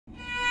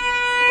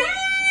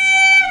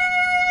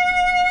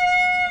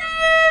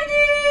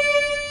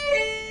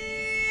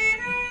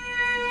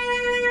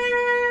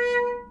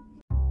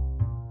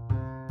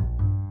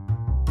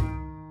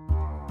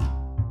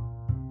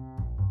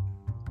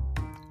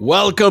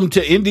Welcome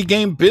to Indie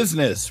Game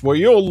Business, where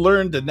you'll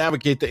learn to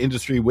navigate the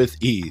industry with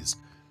ease.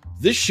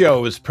 This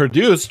show is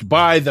produced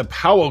by the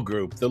Powell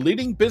Group, the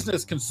leading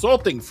business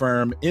consulting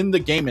firm in the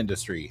game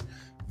industry.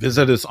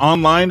 Visit us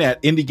online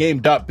at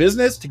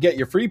indiegame.business to get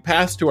your free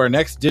pass to our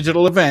next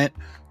digital event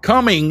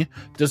coming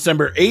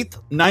December 8th,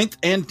 9th,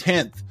 and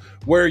 10th,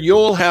 where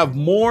you'll have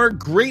more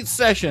great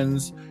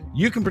sessions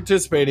you can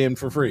participate in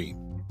for free,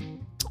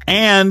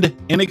 and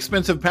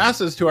inexpensive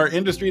passes to our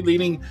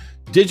industry-leading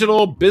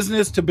digital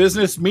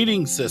business-to-business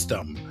meeting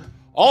system.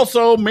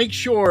 Also, make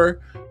sure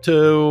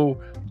to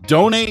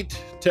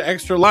donate to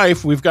Extra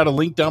Life. We've got a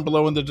link down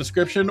below in the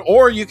description,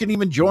 or you can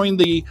even join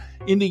the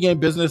Indie Game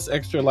Business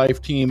Extra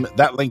Life team.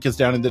 That link is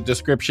down in the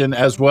description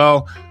as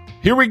well.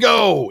 Here we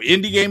go,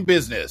 Indie Game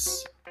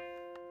Business.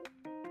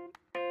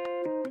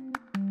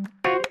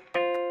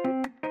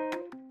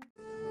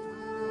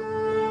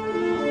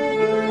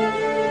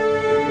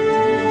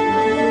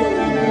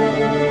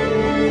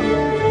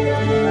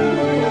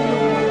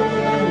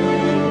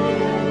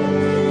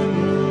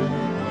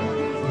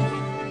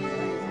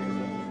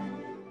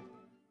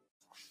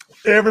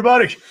 Hey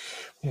everybody,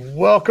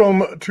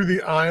 welcome to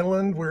the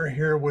island. We're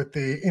here with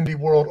the Indie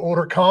World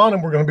Order Con,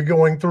 and we're going to be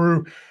going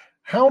through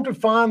how to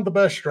find the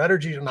best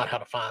strategies, or not how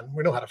to find,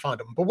 we know how to find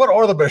them, but what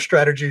are the best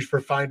strategies for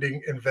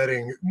finding and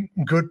vetting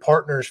good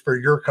partners for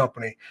your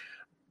company.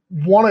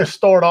 Want to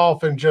start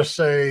off and just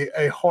say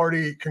a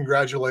hearty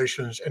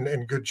congratulations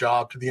and good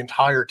job to the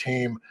entire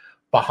team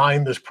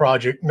behind this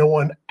project. No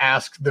one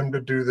asked them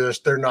to do this.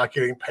 They're not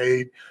getting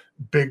paid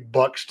big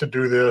bucks to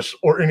do this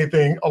or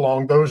anything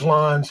along those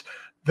lines.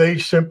 They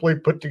simply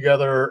put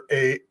together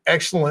a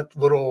excellent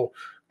little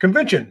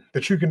convention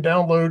that you can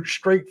download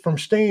straight from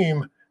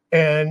Steam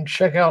and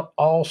check out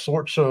all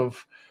sorts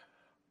of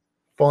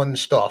fun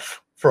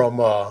stuff from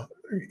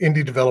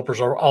indie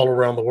developers all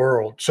around the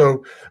world.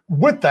 So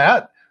with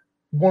that,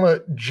 want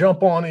to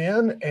jump on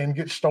in and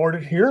get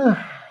started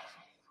here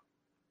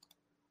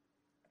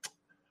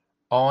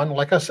on,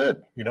 like I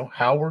said,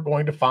 how we're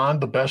going to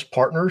find the best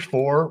partners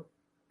for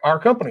our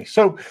company.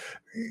 So,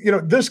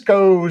 this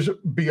goes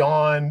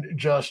beyond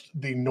just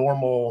the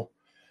normal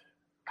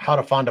how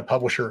to find a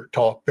publisher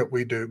talk that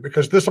we do,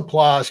 because this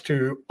applies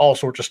to all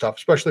sorts of stuff,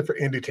 especially for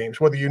indie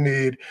teams, whether you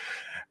need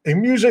a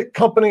music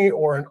company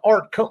or an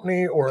art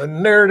company or a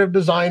narrative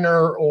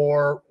designer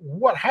or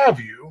what have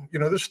you.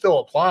 This still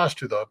applies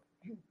to the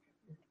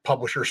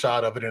publisher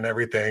side of it and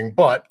everything,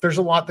 but there's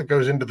a lot that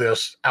goes into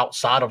this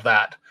outside of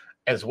that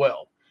as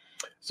well.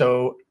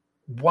 So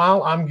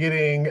while I'm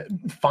getting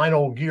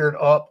final geared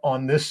up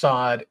on this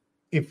side,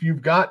 if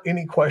you've got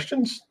any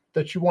questions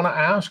that you want to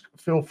ask,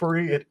 feel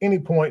free at any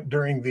point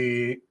during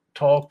the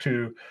talk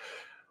to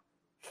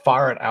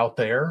fire it out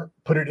there,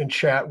 put it in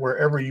chat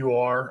wherever you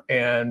are,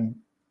 and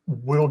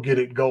we'll get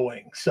it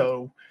going.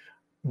 So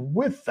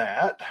with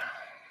that,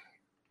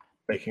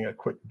 making a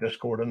quick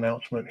Discord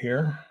announcement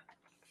here.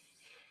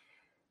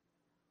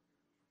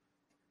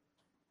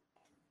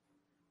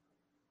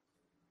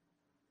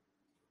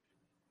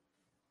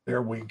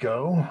 There we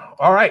go.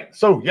 All right.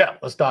 So yeah,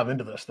 let's dive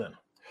into this then.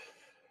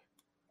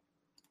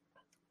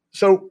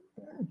 So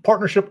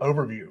partnership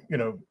overview,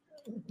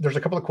 there's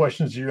a couple of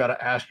questions you got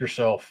to ask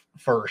yourself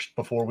first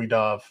before we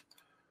dive,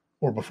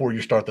 or before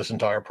you start this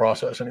entire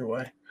process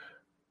anyway.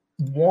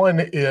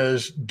 One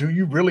is, do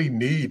you really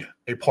need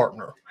a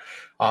partner?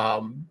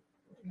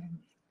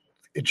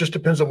 It just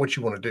depends on what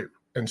you want to do.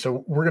 And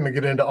so we're going to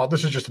get into all,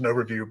 this is just an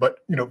overview, but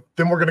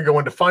then we're going to go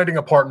into finding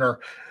a partner,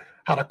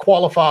 how to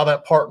qualify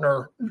that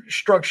partner,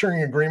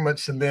 structuring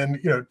agreements, and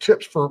then,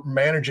 tips for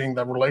managing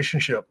the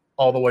relationship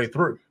all the way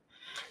through.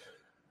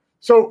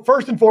 So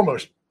first and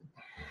foremost,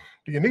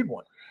 do you need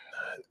one?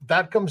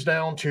 That comes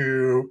down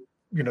to,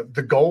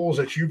 the goals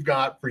that you've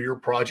got for your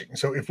project.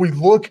 So if we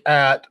look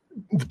at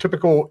the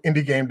typical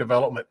indie game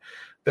development,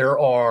 there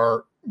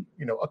are,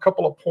 a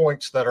couple of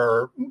points that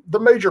are the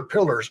major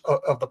pillars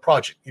of the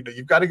project.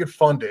 You've got to get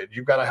funded.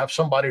 You've got to have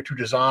somebody to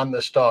design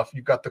this stuff.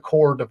 You've got the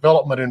core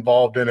development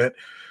involved in it.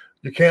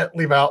 You can't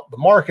leave out the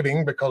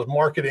marketing, because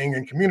marketing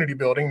and community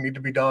building need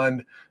to be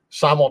done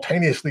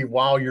simultaneously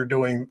while you're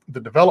doing the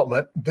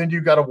development. Then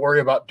you've got to worry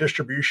about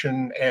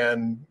distribution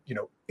and,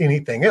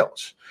 anything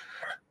else.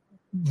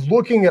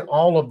 Looking at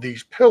all of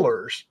these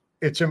pillars,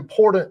 it's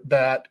important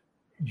that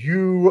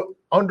you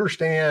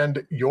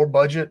understand your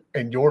budget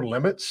and your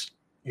limits.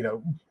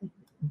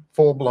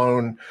 Full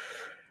blown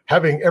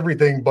having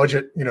everything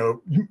budget,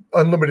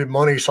 unlimited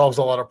money solves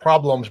a lot of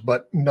problems,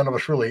 but none of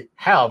us really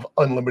have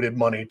unlimited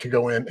money to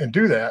go in and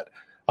do that.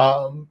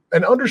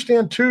 And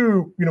understand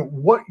too,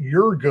 what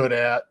you're good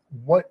at,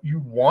 what you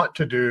want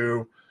to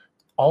do,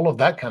 all of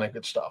that kind of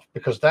good stuff,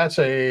 because that's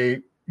a,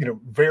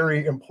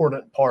 very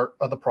important part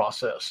of the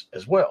process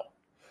as well.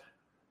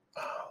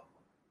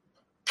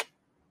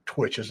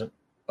 Twitch isn't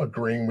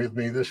agreeing with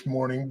me this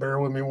morning. Bear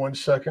with me one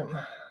second.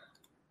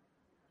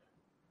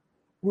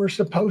 We're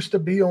supposed to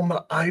be on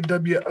the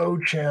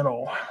IWO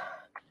channel.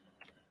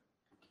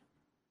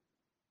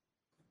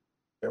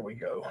 There we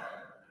go.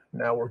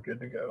 Now we're good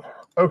to go.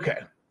 Okay.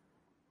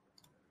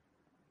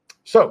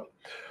 So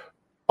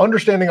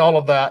understanding all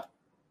of that,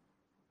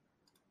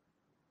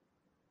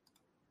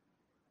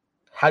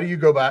 how do you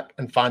go back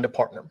and find a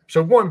partner?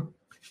 So one,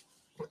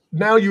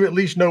 now you at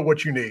least know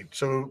what you need.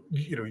 So,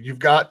 you've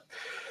got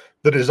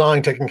the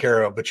design taken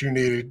care of, but you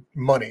need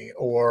money,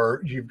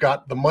 or you've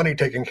got the money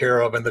taken care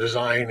of and the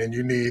design, and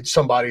you need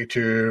somebody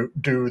to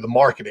do the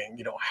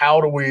marketing. How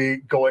do we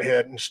go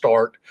ahead and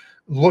start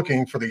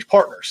looking for these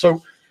partners?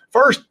 So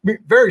first,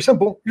 very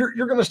simple,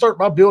 you're going to start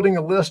by building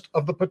a list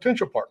of the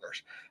potential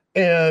partners.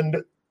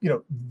 And,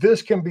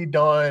 this can be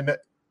done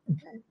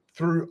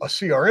through a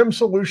CRM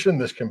solution.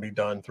 This can be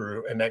done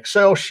through an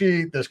Excel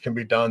sheet. This can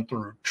be done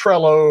through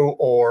Trello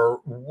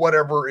or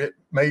whatever it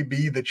may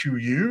be that you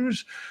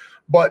use.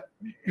 But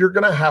you're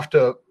going to have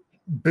to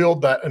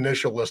build that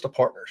initial list of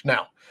partners.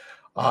 Now,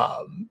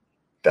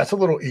 that's a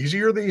little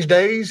easier these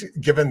days,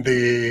 given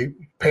the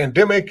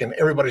pandemic and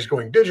everybody's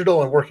going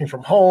digital and working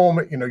from home.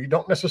 You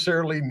don't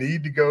necessarily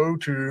need to go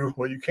to,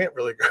 well, you can't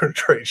really go to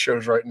trade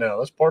shows right now.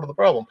 That's part of the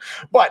problem.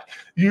 But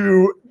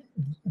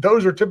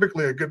those are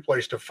typically a good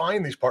place to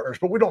find these partners,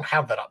 but we don't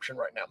have that option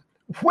right now.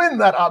 When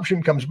that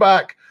option comes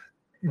back,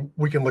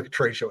 we can look at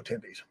trade show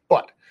attendees.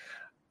 But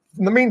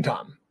in the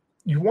meantime,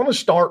 you want to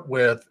start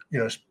with,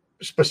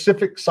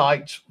 specific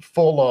sites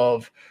full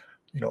of,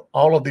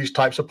 all of these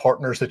types of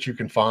partners that you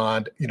can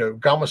find.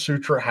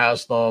 Gamasutra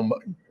has them.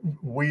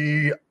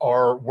 We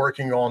are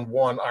working on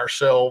one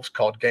ourselves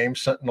called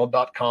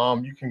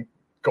GameSentinel.com. You can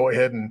go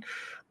ahead and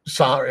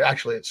sign.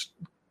 Actually, it's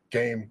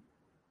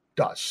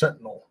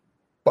game.sentinel.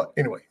 But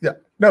anyway, yeah.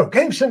 No,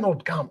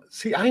 GameSentinel.com.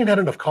 See, I ain't had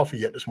enough coffee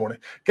yet this morning.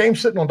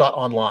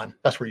 GameSentinel.online.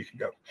 That's where you can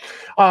go.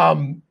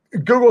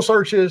 Google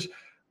searches,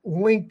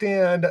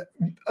 LinkedIn,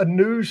 a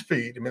news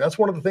feed. That's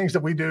one of the things that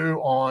we do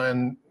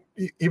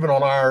even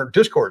on our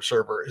Discord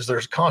server, is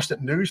there's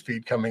constant news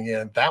feed coming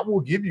in. That will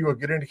give you a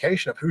good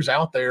indication of who's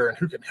out there and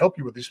who can help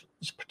you with these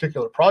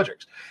particular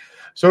projects.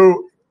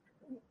 So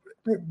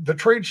the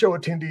trade show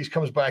attendees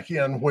comes back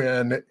in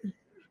when,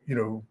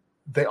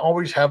 they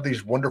always have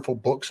these wonderful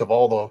books of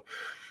all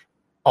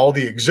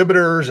the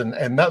exhibitors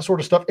and that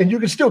sort of stuff. And you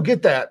can still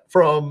get that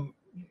from,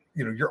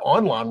 your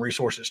online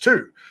resources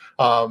too.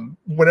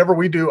 Whenever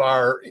we do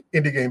our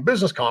Indie Game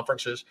Business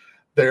conferences,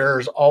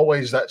 there's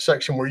always that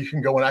section where you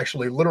can go and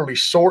actually literally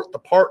sort the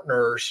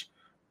partners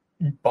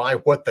by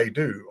what they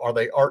do. Are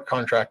they art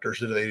contractors?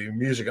 Do they do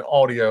music and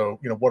audio?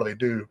 What do they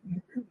do?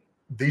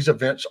 These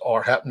events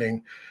are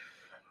happening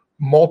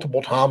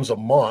multiple times a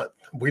month.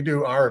 We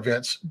do our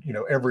events,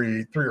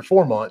 every 3 or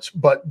 4 months,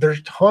 but there's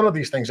a ton of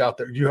these things out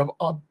there. You have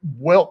a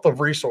wealth of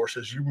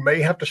resources. You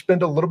may have to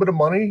spend a little bit of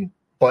money,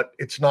 but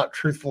it's not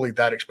truthfully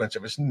that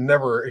expensive. It's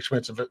never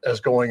expensive as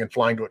going and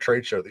flying to a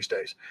trade show these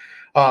days.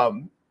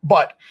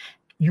 But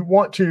you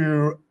want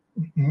to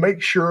make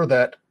sure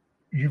that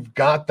you've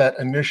got that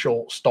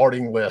initial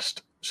starting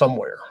list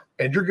somewhere,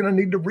 and you're going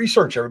to need to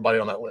research everybody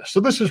on that list.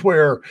 So this is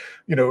where,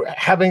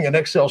 having an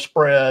Excel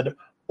spread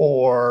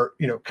or,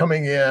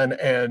 coming in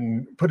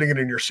and putting it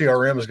in your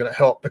CRM is going to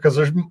help, because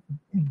there's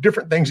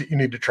different things that you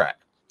need to track.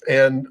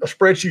 And a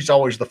spreadsheet's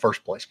always the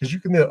first place, because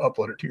you can then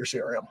upload it to your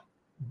CRM.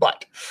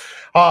 But,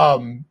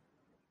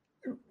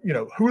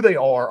 who they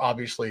are,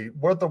 obviously,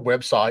 what the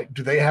website,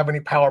 do they have any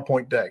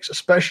PowerPoint decks?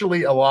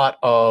 Especially a lot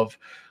of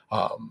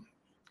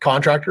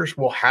contractors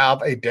will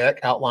have a deck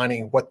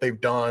outlining what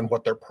they've done,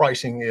 what their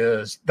pricing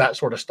is, that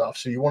sort of stuff.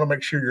 So you want to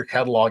make sure you're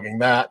cataloging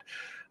that.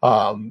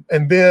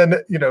 And then,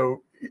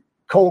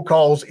 cold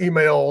calls,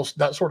 emails,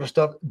 that sort of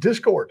stuff.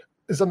 Discord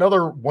is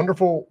another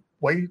wonderful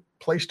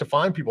place to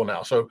find people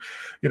now. So,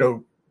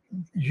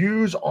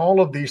 use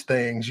all of these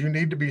things. You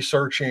need to be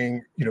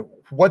searching,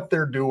 what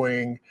they're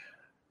doing.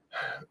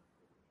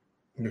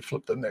 Let me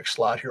flip the next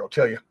slide here. I'll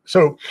tell you.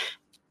 So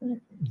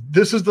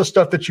this is the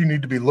stuff that you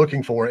need to be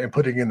looking for and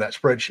putting in that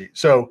spreadsheet.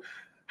 So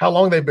how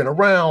long they've been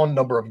around,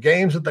 number of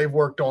games that they've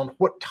worked on,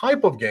 what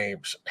type of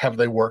games have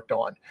they worked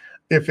on?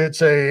 If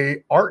it's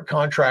a art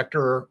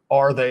contractor,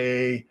 are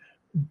they,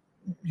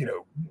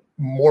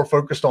 more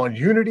focused on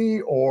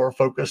Unity or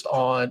focused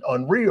on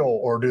Unreal,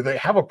 or do they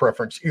have a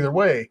preference? Either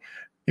way,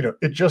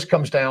 it just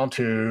comes down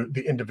to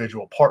the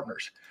individual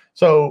partners.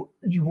 So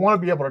you want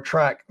to be able to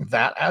track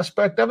that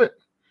aspect of it.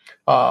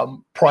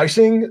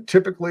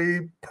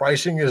 Typically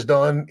pricing is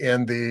done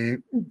in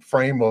the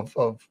frame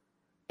of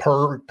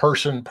per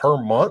person per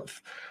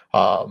month.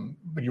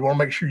 But you want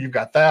to make sure you've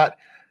got that.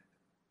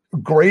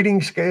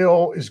 Grading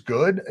scale is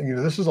good. And,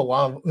 this is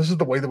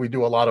the way that we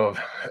do a lot of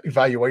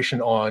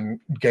evaluation on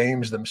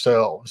games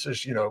themselves,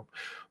 is,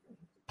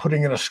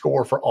 putting in a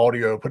score for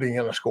audio, putting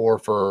in a score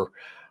for,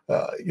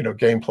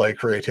 gameplay,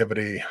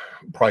 creativity,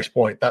 price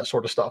point, that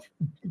sort of stuff.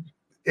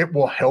 It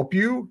will help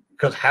you,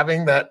 because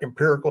having that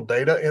empirical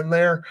data in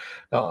there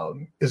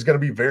is going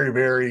to be very,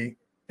 very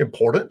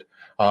important.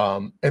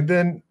 And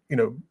then,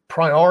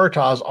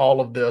 prioritize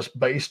all of this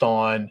based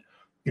on,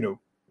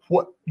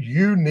 what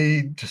you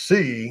need to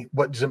see,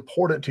 what's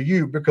important to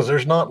you, because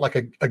there's not like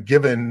a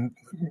given,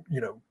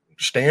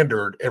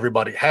 standard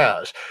everybody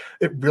has.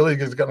 It really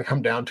is going to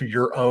come down to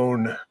your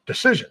own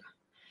decision.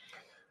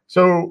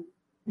 So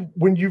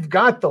when you've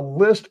got the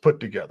list put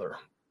together,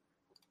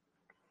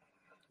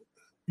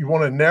 you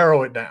want to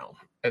narrow it down.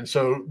 And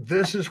so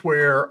this is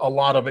where a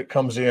lot of it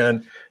comes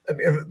in,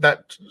 and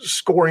that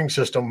scoring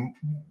system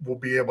will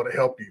be able to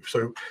help you.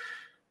 So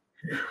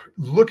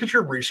look at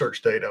your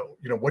research data,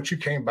 what you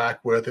came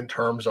back with in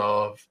terms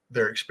of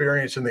their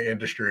experience in the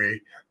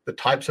industry, the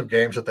types of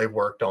games that they've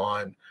worked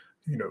on,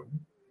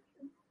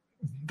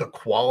 the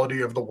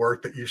quality of the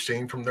work that you've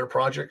seen from their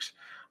projects.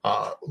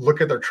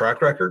 Look at their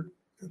track record.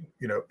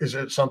 Is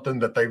it something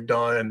that they've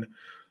done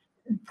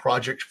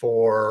projects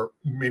for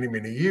many,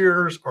 many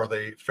years? Are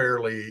they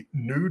fairly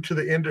new to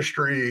the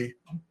industry?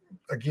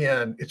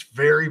 Again, it's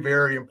very,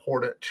 very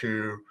important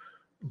to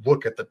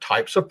look at the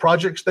types of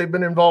projects they've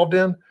been involved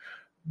in.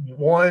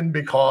 One,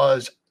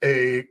 because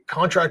a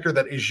contractor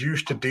that is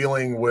used to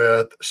dealing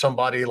with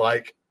somebody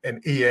like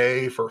an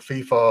EA for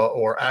FIFA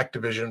or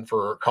Activision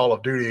for Call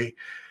of Duty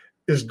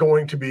is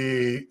going to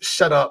be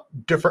set up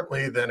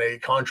differently than a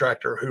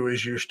contractor who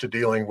is used to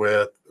dealing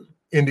with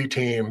indie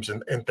teams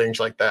and things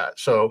like that.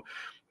 So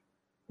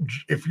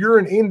if you're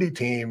an indie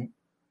team,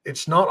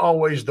 it's not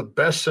always the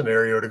best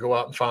scenario to go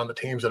out and find the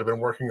teams that have been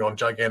working on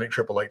gigantic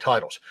AAA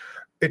titles.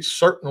 It's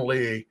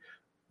certainly,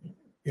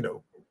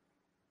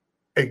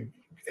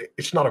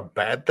 it's not a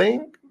bad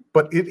thing,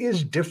 but it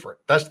is different.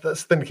 That's the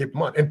thing to keep in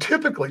mind. And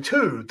typically,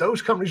 too,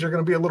 those companies are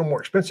going to be a little more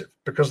expensive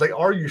because they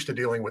are used to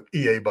dealing with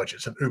EA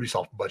budgets and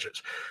Ubisoft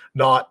budgets,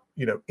 not,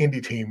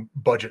 indie team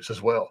budgets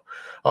as well.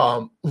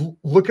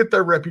 Look at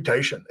their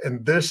reputation.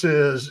 And this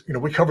is,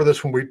 we cover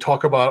this when we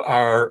talk about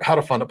our How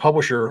to Find a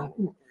Publisher,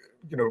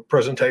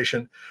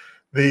 presentation.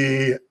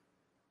 The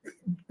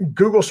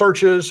Google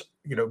searches,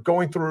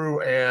 going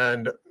through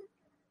and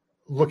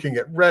looking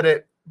at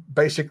Reddit,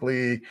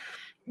 basically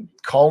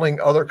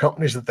calling other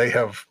companies that they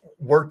have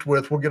worked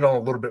with. We'll get on a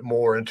little bit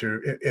more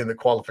into in the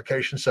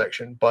qualification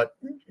section, but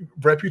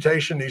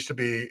reputation needs to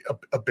be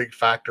a big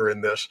factor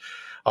in this.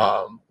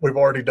 We've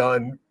already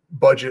done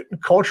budget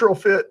and cultural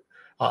fit.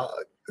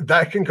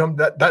 That can come,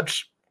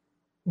 that's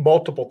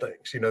multiple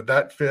things,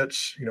 that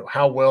fits,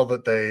 how well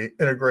that they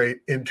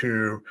integrate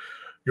into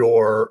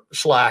your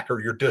Slack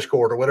or your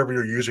Discord or whatever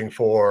you're using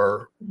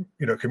for,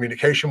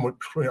 communication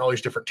between all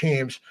these different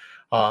teams.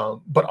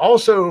 But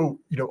also,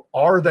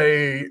 are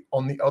they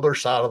on the other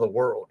side of the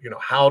world?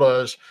 How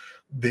does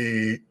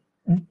the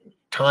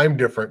time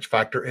difference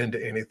factor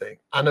into anything?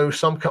 I know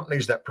some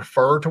companies that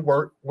prefer to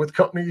work with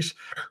companies,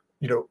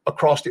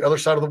 across the other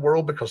side of the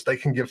world because they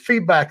can give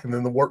feedback and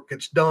then the work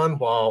gets done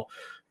while,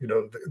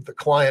 the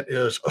client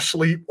is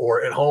asleep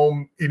or at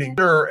home eating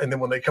dinner. And then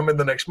when they come in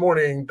the next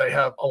morning, they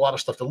have a lot of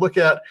stuff to look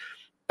at.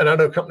 And I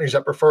know companies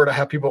that prefer to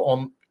have people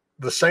on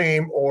the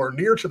same or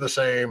near to the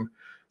same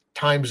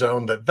time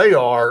zone that they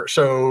are,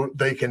 so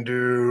they can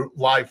do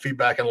live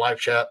feedback and live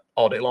chat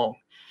all day long.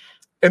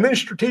 And then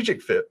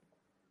strategic fit.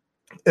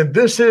 And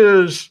this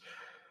is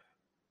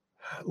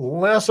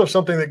less of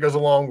something that goes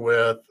along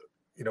with,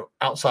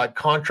 outside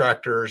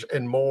contractors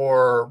and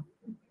more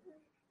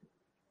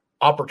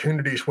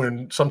opportunities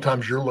when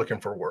sometimes you're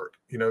looking for work.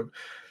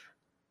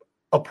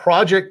 A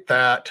project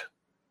that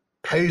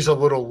pays a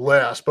little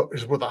less, but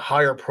is with a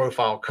higher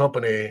profile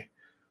company,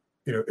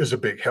 is a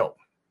big help.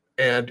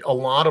 And a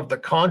lot of the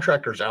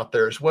contractors out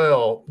there as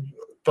well,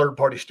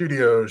 third-party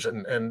studios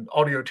and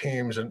audio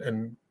teams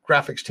and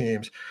graphics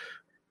teams,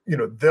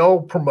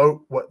 they'll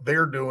promote what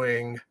they're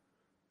doing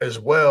as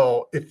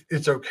well if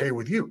it's okay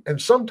with you. And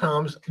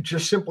sometimes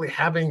just simply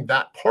having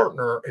that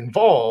partner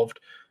involved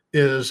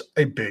is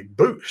a big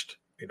boost.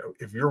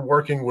 If you're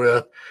working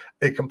with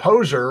a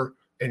composer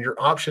and your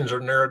options are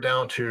narrowed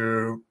down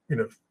to,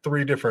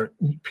 3 different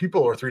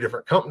people or 3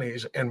 different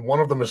companies, and one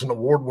of them is an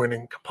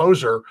award-winning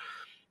composer,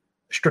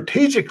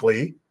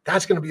 strategically,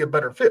 that's going to be a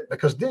better fit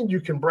because then you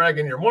can brag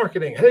in your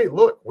marketing, hey,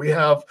 look, we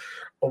have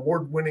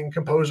award-winning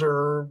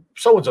composer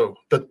so-and-so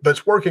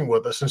that's working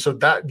with us. And so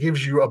that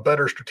gives you a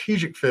better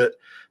strategic fit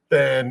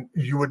than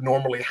you would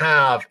normally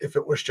have if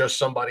it was just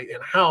somebody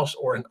in-house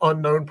or an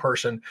unknown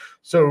person.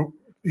 So,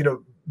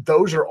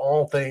 those are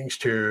all things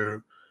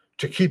to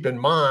keep in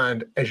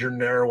mind as you're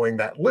narrowing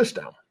that list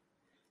down.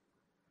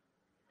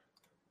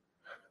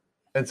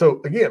 And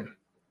so again,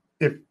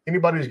 if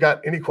anybody's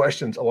got any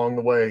questions along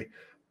the way,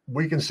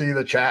 we can see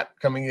the chat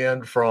coming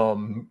in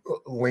from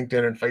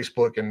LinkedIn and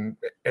Facebook and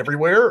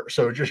everywhere.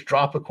 So just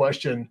drop a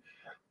question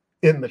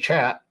in the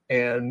chat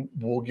and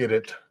we'll get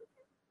it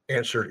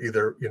answered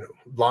either,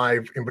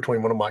 live in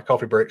between one of my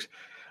coffee breaks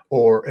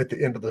or at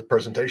the end of the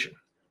presentation.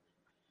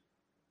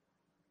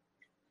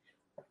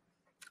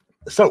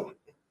 So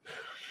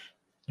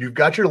you've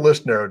got your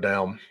list narrowed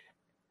down.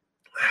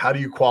 How do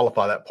you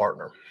qualify that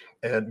partner?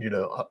 And,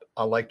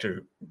 I like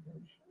to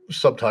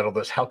subtitle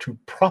this, how to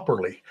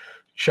properly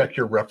check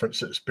your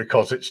references,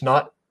 because it's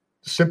not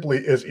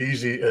simply as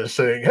easy as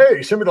saying,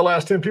 hey, send me the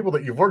last 10 people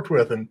that you've worked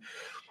with and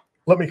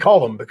let me call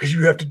them, because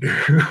you have to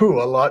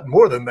do a lot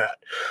more than that.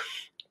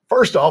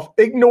 First off,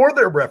 ignore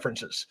their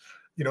references.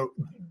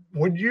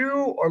 When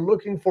you are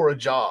looking for a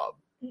job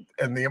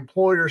and the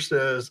employer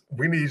says,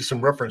 we need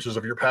some references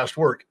of your past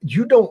work,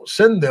 you don't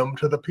send them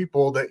to the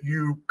people that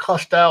you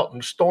cussed out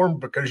and stormed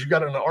because you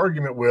got in an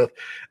argument with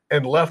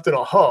and left in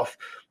a huff.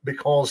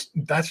 because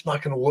that's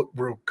not going to look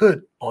real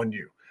good on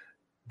you.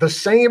 The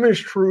same is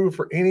true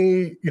for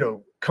any,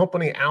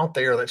 company out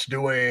there that's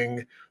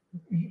doing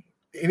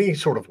any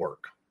sort of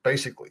work.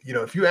 Basically,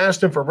 if you ask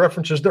them for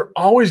references, they're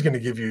always going to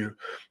give you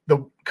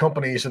the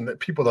companies and the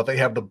people that they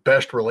have the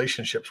best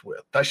relationships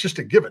with. That's just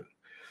a given.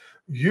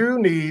 You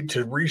need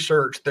to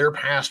research their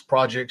past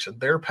projects and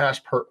their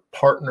past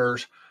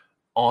partners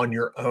on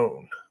your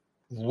own.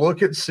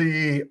 Look at,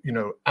 see,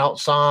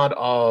 outside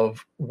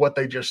of what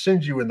they just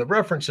send you in the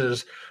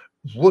references,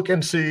 look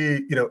and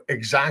see,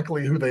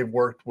 exactly who they've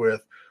worked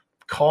with.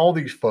 Call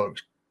these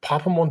folks,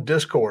 pop them on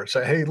Discord,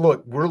 say, hey,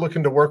 look, we're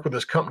looking to work with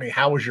this company.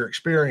 How was your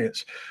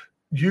experience?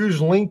 Use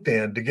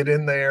LinkedIn to get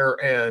in there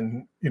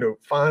and,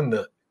 find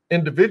the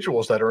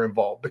individuals that are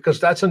involved, because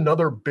that's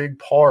another big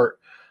part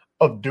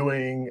of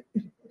doing,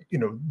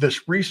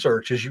 this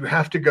research is you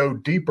have to go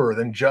deeper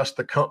than just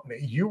the company.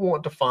 You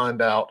want to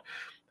find out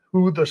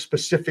who the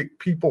specific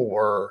people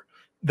were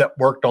that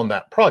worked on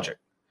that project.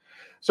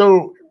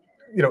 So,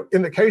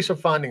 in the case of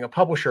finding a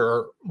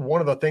publisher,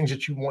 one of the things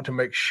that you want to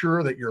make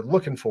sure that you're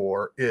looking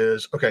for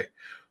is, okay,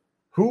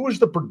 who was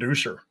the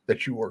producer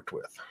that you worked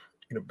with?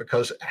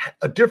 Because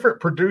a different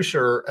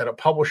producer at a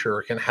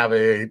publisher can have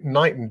a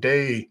night and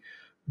day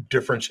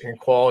difference in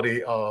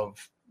quality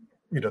of,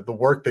 the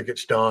work that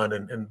gets done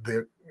and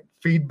the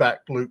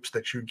feedback loops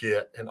that you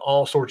get and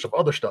all sorts of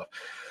other stuff.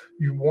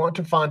 You want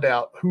to find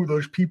out who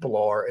those people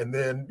are. And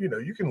then,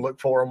 you can look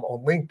for them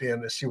on LinkedIn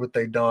and see what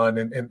they've done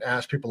and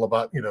ask people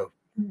about,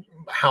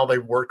 how they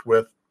worked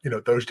with,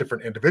 those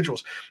different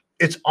individuals.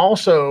 It's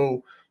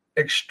also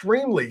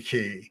extremely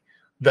key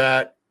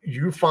that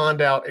you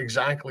find out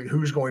exactly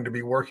who's going to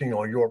be working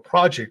on your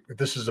project if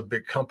this is a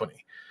big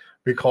company,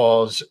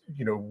 because,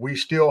 we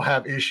still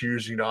have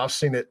issues. I've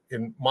seen it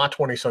in my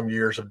 20 some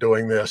years of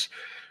doing this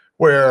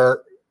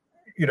where,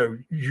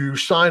 you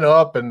sign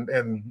up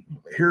and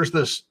here's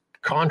this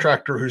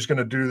contractor who's going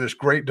to do this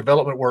great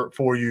development work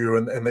for you.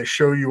 And they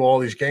show you all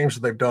these games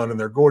that they've done and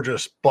they're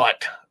gorgeous.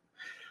 But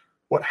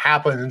what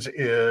happens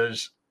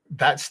is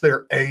that's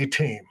their A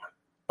team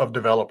of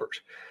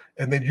developers.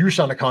 And then you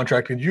sign a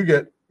contract and you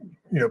get,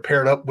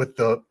 paired up with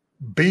the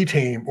B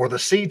team or the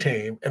C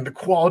team, and the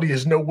quality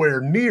is nowhere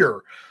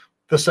near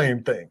the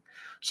same thing.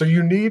 So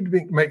you need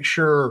to make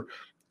sure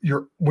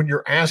when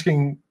you're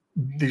asking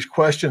these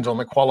questions on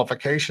the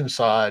qualification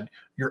side,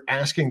 you're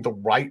asking the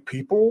right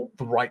people,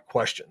 the right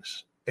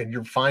questions, and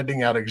you're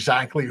finding out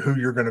exactly who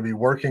you're going to be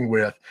working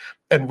with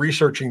and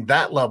researching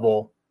that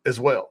level as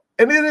well.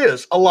 And it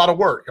is a lot of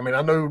work. I mean,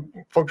 I know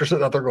folks are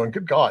sitting out there going,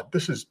 good God,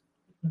 this is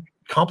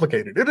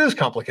complicated. It is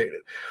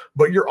complicated,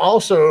 but you're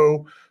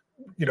also,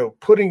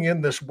 putting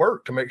in this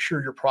work to make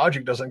sure your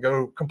project doesn't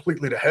go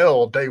completely to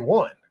hell day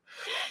one.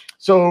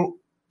 So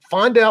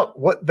find out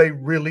what they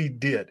really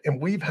did.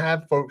 And we've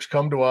had folks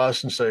come to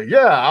us and say,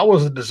 yeah, I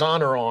was a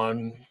designer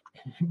on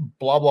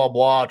blah, blah,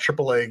 blah,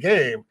 AAA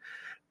game.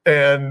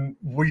 And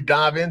we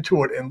dive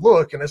into it and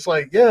look, and it's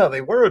like, yeah,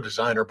 they were a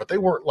designer, but they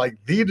weren't like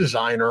the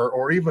designer,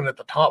 or even at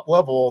the top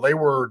level, they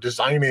were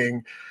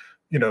designing,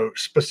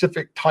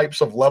 specific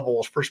types of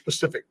levels for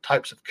specific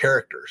types of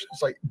characters.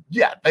 It's like,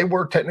 yeah, they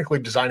were technically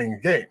designing a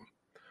game,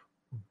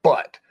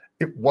 but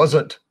it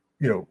wasn't,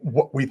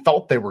 what we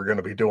thought they were going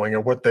to be doing or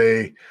what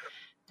they,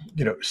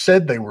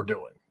 said they were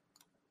doing.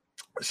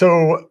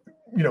 So,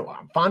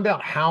 find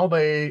out how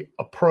they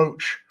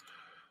approach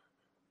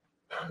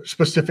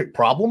specific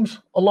problems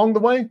along the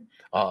way.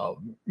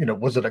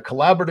 Was it a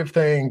collaborative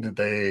thing? Did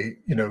they,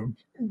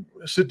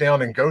 sit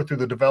down and go through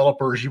the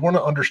developers? You want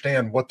to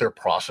understand what their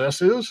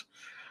process is.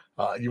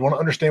 You want to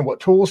understand what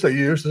tools they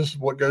use. This is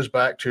what goes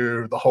back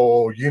to the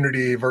whole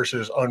Unity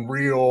versus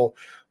Unreal.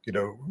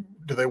 Do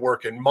they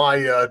work in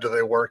Maya? Do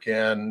they work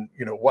in,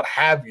 what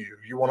have you?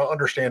 You want to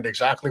understand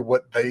exactly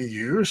what they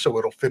use so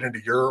it'll fit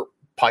into your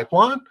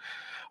pipeline.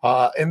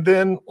 And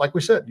then, like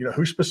we said,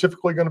 who's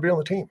specifically going to be on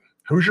the team?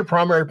 Who's your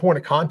primary point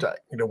of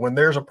contact? When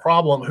there's a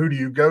problem, who do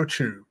you go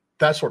to?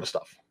 That sort of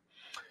stuff.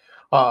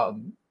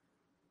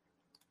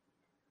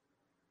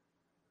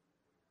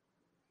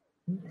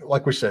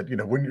 Like we said,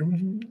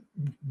 when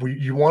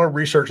you want to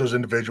research those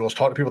individuals,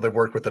 talk to people they've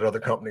worked with at other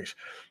companies,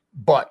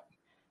 but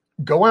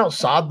go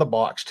outside the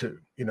box too.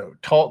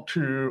 Talk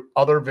to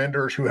other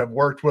vendors who have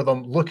worked with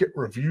them, look at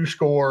review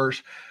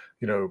scores,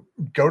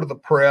 go to the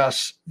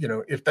press.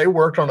 If they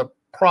worked on a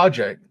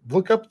project,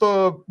 look up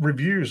the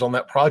reviews on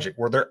that project.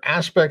 Were there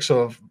aspects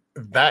of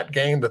that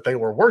game that they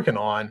were working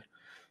on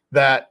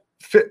that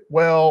fit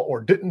well or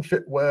didn't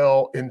fit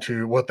well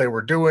into what they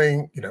were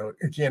doing?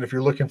 Again, if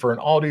you're looking for an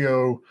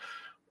audio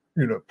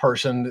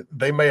person,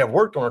 they may have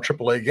worked on a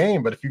AAA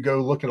game, but if you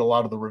go look at a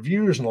lot of the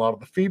reviews and a lot of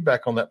the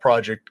feedback on that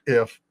project,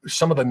 if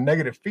some of the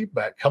negative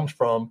feedback comes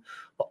from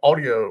the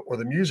audio or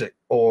the music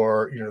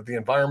or, the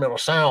environmental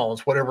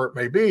sounds, whatever it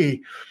may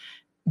be,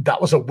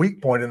 that was a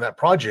weak point in that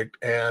project,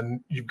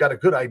 and you've got a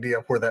good idea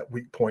of where that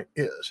weak point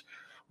is.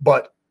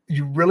 But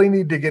you really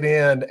need to get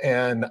in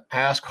and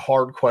ask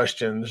hard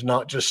questions,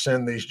 not just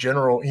send these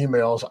general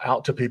emails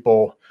out to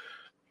people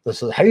that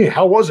says, hey,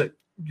 how was it?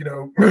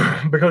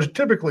 Because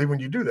typically when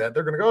you do that,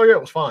 they're going to go, oh, yeah,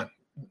 it was fine.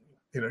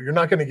 You're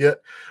not going to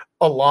get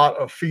a lot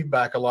of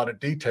feedback, a lot of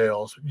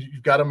details.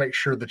 You've got to make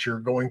sure that you're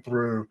going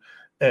through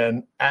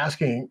and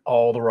asking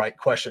all the right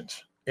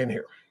questions in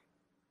here.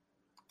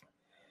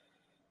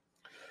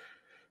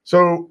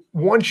 So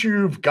once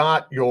you've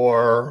got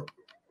your,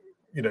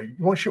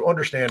 once you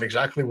understand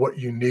exactly what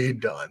you need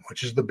done,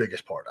 which is the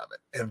biggest part of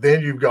it, and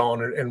then you've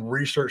gone and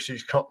researched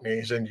these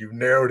companies and you've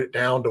narrowed it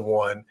down to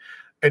one,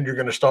 and you're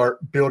going to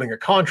start building a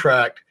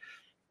contract,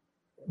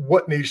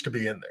 what needs to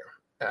be in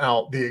there?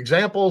 Now, the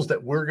examples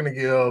that we're going to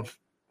give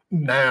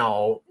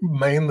now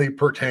mainly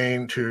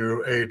pertain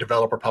to a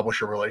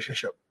developer-publisher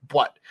relationship,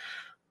 but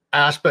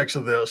aspects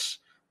of this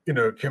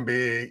can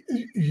be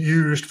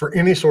used for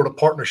any sort of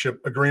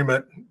partnership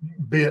agreement,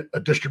 be it a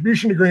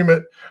distribution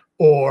agreement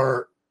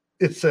or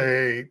it's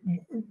a,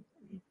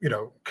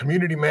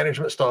 community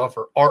management stuff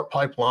or art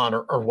pipeline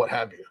or what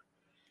have you.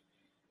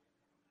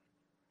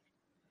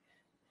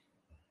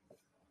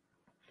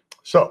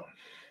 So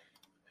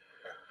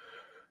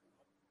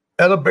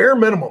at a bare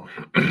minimum,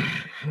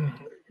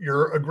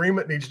 your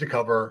agreement needs to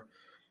cover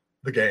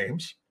the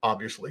games,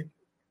 obviously.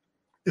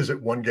 Is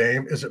it one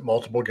game? Is it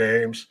multiple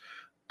games?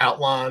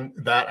 Outline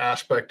that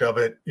aspect of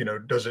it.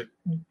 Does it,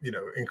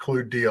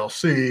 include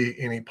DLC,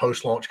 any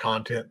post-launch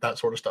content, that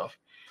sort of stuff.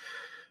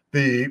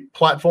 The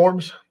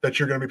platforms that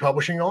you're going to be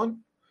publishing on,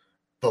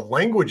 the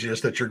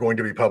languages that you're going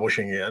to be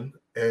publishing in.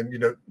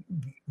 And,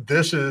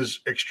 this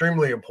is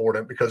extremely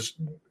important because,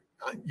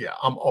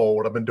 I'm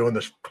old. I've been doing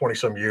this 20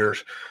 some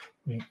years.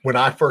 When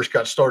I first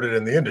got started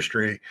in the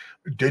industry,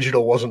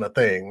 digital wasn't a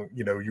thing.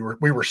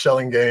 We were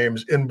selling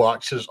games in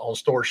boxes on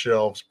store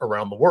shelves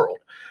around the world.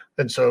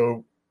 And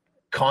so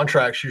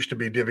contracts used to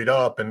be divvied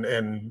up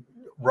and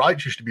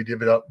rights used to be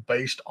divvied up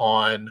based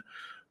on,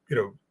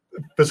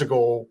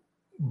 physical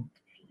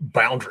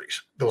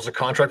boundaries. There was a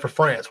contract for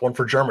France, one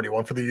for Germany,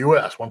 one for the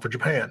US, one for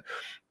Japan.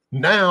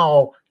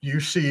 Now you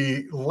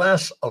see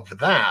less of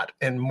that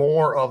and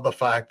more of the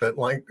fact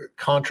that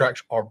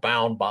contracts are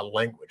bound by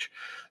language.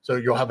 So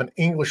you'll have an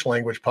English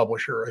language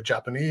publisher, a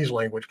Japanese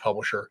language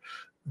publisher,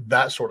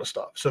 that sort of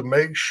stuff. So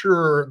make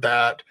sure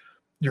that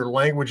your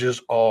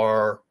languages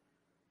are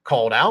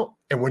called out.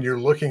 And when you're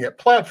looking at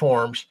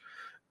platforms,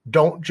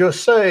 don't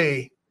just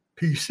say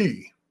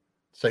PC.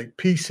 Say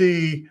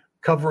PC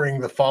covering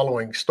the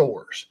following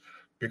stores.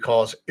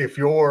 Because if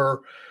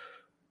your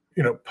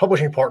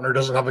publishing partner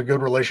doesn't have a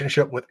good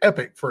relationship with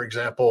Epic, for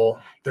example,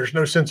 there's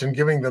no sense in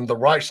giving them the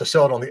rights to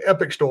sell it on the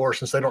Epic store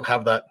since they don't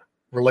have that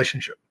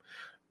relationship.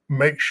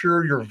 Make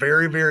sure you're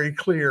very, very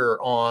clear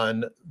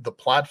on the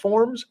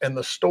platforms and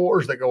the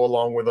stores that go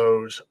along with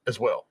those as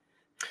well.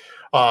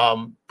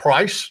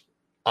 Price,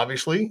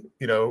 obviously,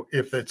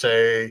 if it's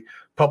a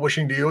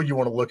publishing deal, you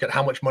want to look at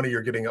how much money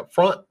you're getting up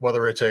front,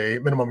 whether it's a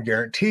minimum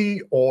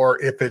guarantee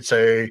or if it's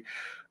a,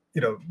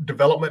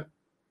 development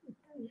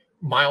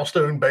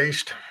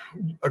milestone-based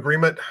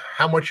agreement,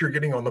 how much you're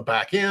getting on the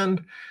back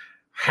end,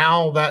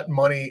 how that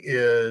money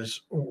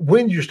is,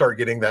 when you start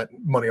getting that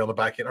money on the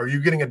back end. Are you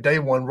getting a day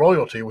one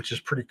royalty, which is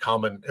pretty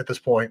common at this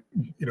point,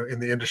 in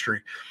the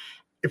industry?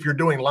 If you're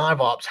doing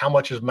live ops, how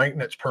much is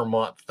maintenance per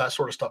month, that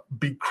sort of stuff.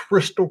 Be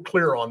crystal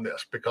clear on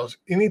this, because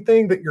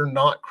anything that you're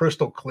not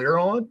crystal clear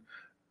on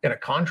in a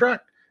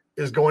contract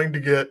is going to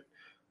get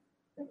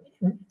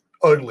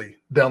ugly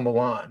down the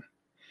line.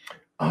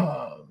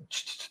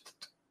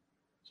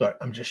 Sorry,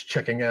 I'm just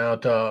checking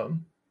out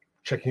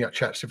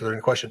chat, see if there are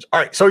any questions. All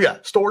right. So yeah,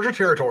 stores or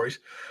territories.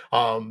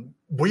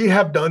 We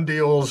have done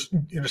deals,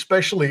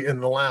 especially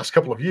in the last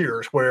couple of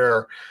years,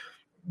 where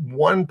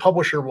one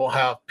publisher will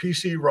have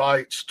PC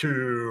rights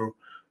to,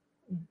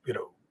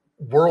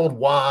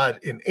 worldwide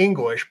in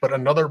English, but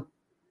another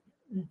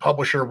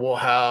publisher will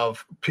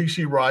have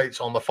PC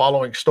rights on the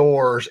following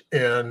stores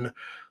in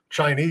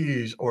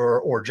Chinese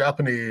or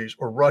Japanese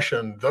or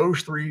Russian.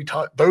 Those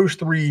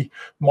three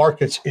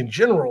markets in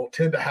general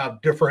tend to have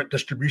different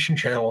distribution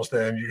channels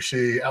than you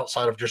see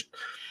outside of just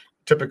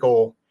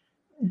typical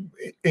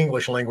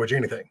English language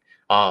anything.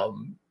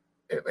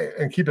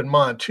 And keep in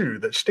mind too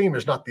that Steam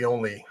is not the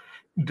only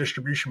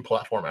distribution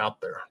platform out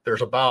there.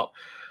 There's about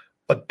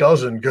a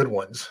dozen good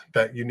ones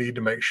that you need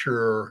to make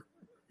sure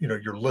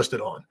you're listed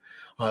on.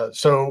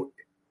 So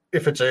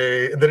if it's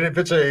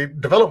a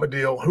development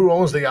deal, who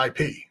owns the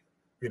IP?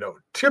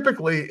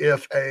 Typically,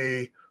 if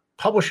a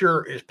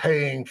publisher is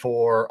paying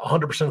for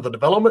 100% of the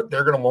development,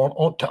 they're going to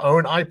want to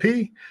own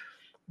IP.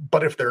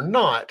 But if they're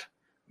not,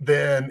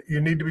 then you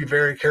need to be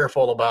very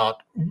careful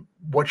about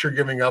what you're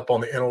giving up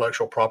on the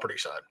intellectual property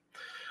side.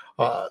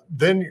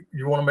 Then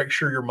you want to make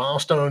sure your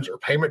milestones or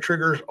payment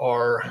triggers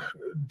are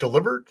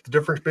delivered. The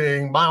difference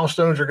being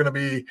milestones are going to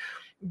be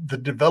the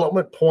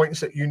development points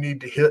that you need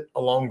to hit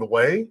along the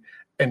way,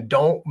 and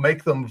don't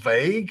make them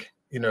vague.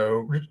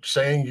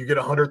 Saying you get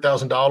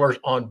 $100,000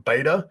 on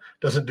beta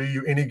doesn't do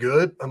you any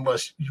good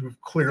unless you've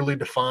clearly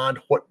defined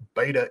what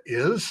beta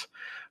is,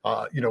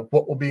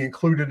 what will be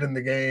included in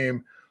the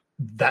game,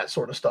 that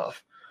sort of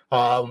stuff.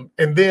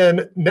 And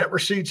then net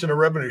receipts and a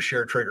revenue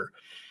share trigger.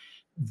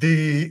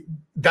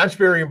 That's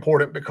very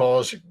important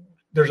because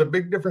there's a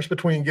big difference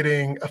between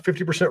getting a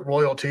 50%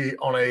 royalty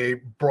on a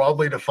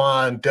broadly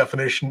defined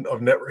definition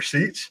of net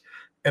receipts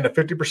and a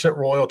 50%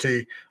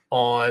 royalty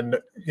on,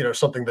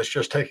 something that's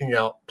just taking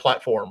out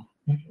platform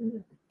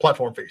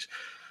fees.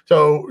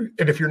 So,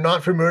 and if you're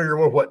not familiar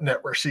with what net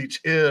receipts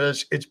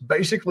is, it's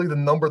basically the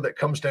number that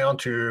comes down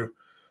to,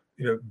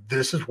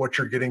 this is what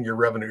you're getting your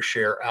revenue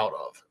share out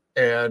of.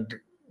 And,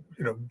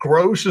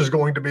 gross is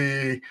going to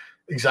be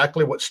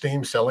exactly what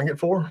Steam's selling it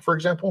for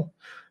example.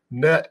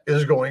 Net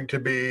is going to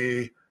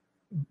be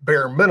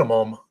bare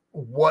minimum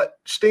what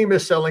Steam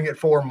is selling it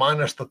for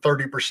minus the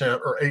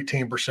 30% or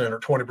 18% or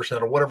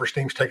 20% or whatever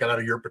Steam's taken out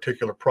of your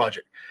particular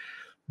project.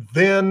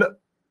 Then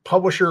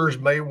publishers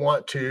may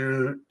want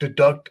to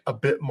deduct a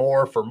bit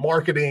more for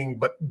marketing,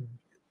 but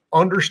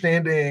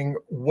understanding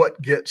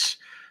what gets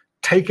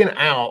taken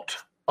out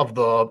of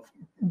the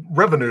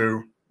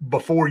revenue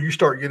before you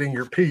start getting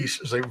your piece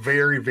is a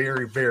very,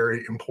 very,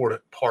 very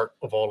important part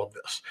of all of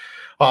this.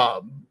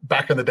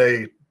 Back in the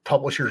day,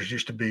 publishers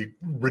used to be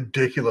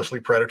ridiculously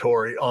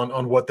predatory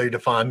on what they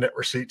define net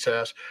receipts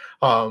as.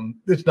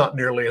 It's not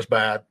nearly as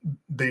bad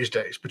these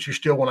days, but you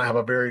still want to have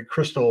a very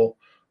crystal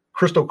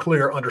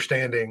clear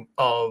understanding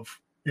of,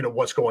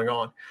 what's going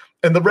on.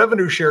 And the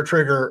revenue share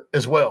trigger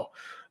as well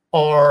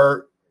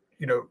are,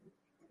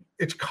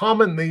 it's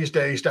common these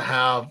days to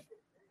have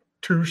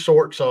two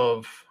sorts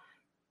of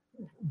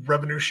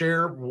revenue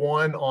share,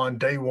 one on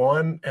day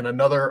one and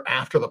another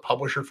after the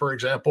publisher, for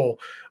example,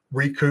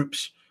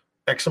 recoups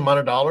X amount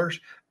of dollars.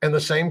 And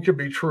the same could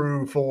be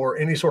true for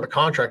any sort of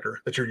contractor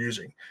that you're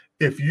using.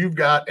 If you've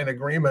got an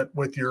agreement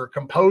with your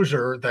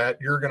composer that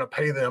you're going to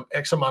pay them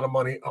X amount of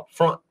money up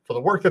front for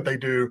the work that they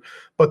do,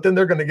 but then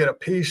they're going to get a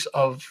piece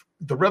of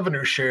the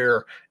revenue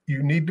share,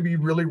 you need to be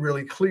really,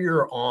 really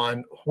clear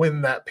on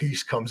when that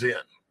piece comes in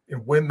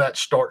and when that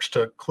starts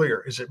to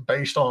clear. Is it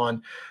based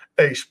on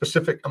a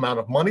specific amount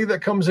of money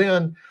that comes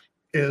in?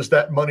 Is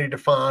that money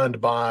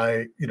defined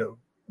by,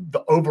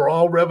 the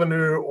overall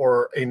revenue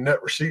or a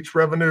net receipts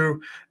revenue?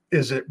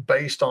 Is it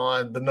based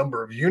on the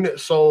number of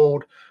units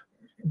sold?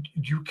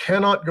 You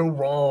cannot go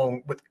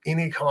wrong with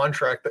any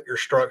contract that you're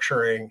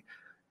structuring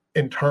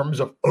in terms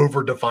of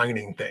over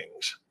defining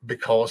things,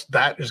 because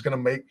that is going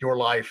to make your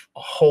life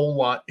a whole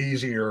lot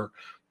easier.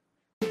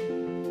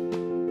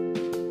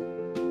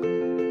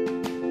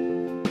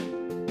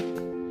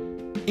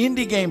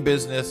 Indie Game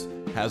Business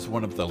has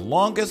one of the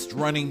longest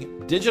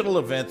running digital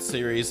event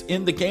series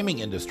in the gaming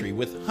industry,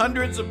 with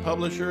hundreds of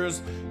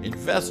publishers,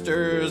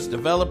 investors,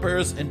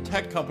 developers, and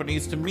tech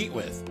companies to meet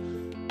with.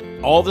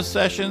 All the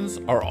sessions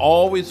are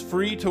always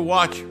free to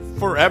watch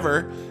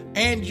forever,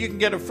 and you can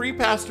get a free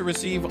pass to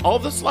receive all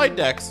the slide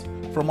decks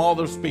from all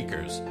those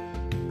speakers.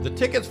 The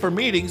tickets for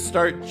meetings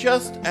start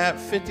just at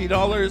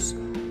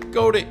 $50.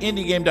 Go to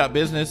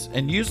indiegame.business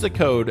and use the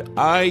code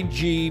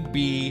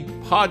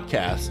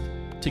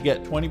IGBpodcast to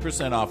get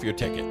 20% off your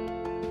ticket.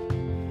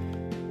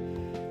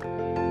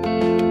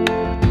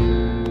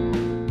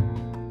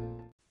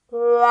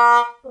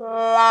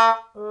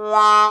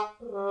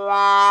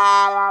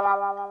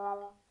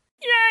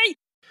 Yay!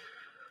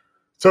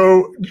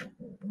 So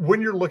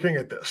when you're looking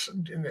at this,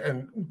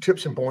 and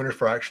tips and pointers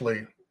for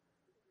actually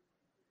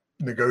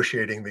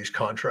negotiating these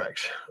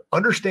contracts,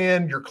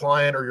 understand your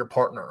client or your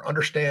partner,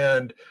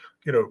 understand,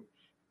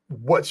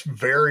 what's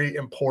very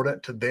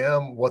important to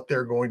them, what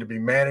they're going to be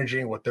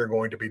managing, what they're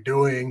going to be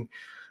doing.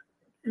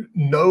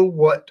 Know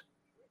what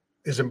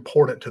is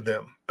important to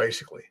them,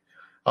 basically.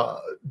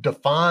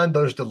 Define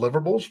those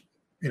deliverables,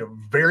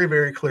 very,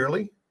 very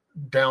clearly,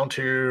 down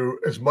to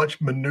as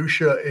much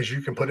minutia as you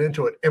can put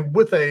into it. And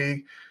with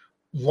a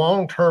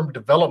long-term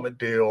development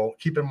deal,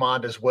 keep in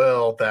mind as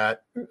well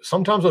that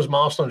sometimes those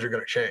milestones are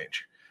going to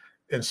change.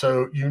 And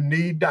so you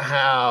need to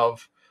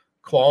have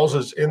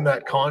clauses in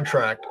that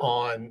contract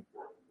on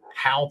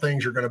how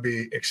things are going to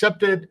be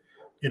accepted,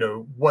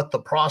 what the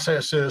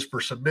process is for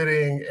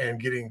submitting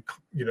and getting,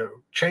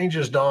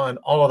 changes done,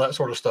 all of that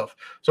sort of stuff.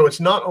 So it's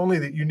not only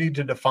that you need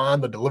to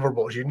define the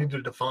deliverables, you need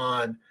to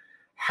define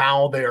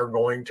how they are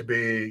going to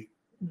be,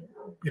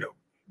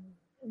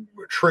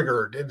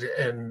 triggered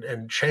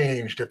and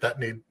changed if that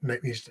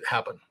needs to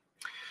happen.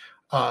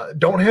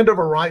 Don't hand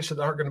over rights that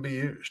aren't going to be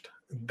used.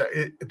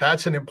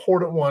 That's an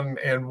important one,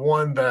 and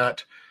one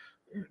that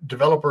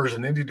developers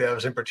and indie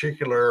devs in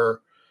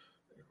particular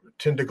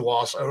tend to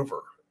gloss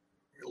over.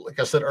 Like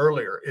I said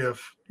earlier,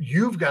 if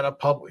you've got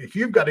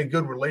a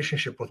good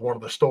relationship with one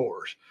of the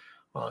stores,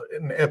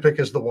 and Epic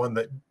is the one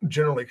that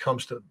generally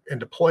comes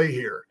into play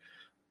here,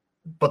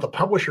 but the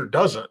publisher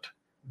doesn't,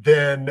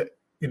 then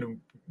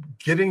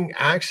getting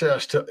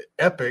access to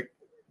Epic,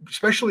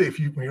 especially if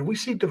we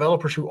see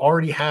developers who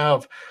already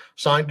have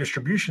signed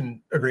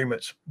distribution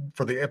agreements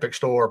for the Epic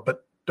store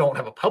but don't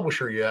have a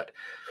publisher yet.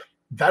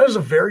 That is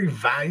a very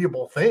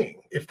valuable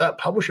thing. If that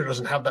publisher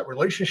doesn't have that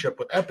relationship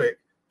with Epic,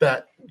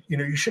 that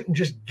you shouldn't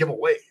just give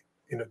away.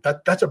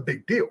 That's a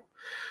big deal.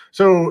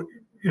 So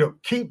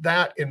keep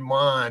that in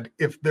mind.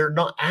 If they're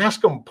not,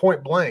 ask them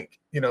point blank,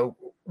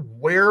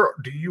 where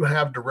do you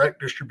have direct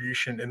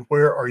distribution and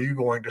where are you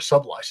going to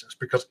sublicense?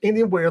 Because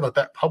anywhere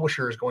that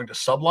publisher is going to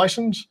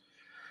sublicense,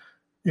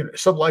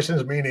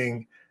 sublicense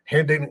meaning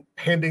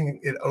handing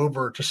it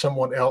over to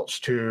someone else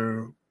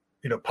to,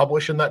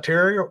 publish in that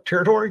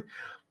territory,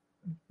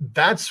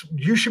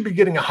 you should be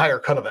getting a higher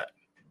cut of that,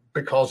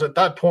 because at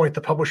that point,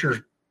 the publisher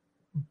is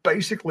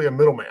basically a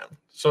middleman.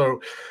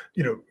 So,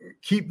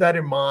 keep that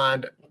in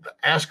mind.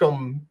 Ask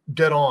them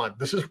dead on.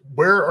 This is,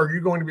 where are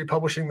you going to be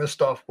publishing this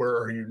stuff? Where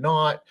are you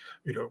not?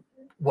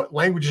 What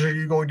languages are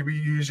you going to be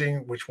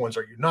using? Which ones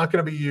are you not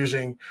going to be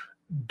using?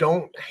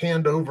 Don't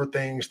hand over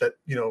things that,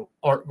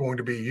 aren't going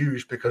to be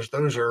used, because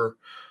those are,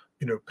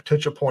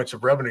 potential points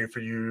of revenue for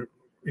you,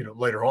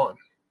 later on.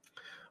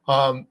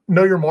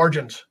 Know your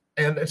margins.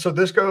 And so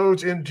this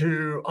goes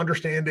into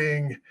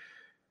understanding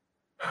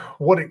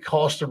what it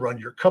costs to run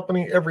your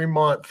company every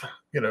month,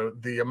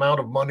 the amount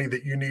of money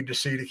that you need to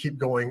see to keep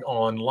going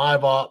on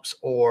live ops,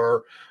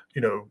 or,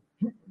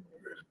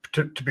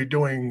 to be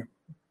doing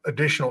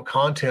additional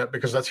content,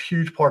 because that's a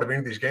huge part of any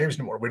of these games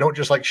anymore. We don't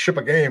just like ship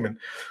a game and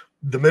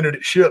the minute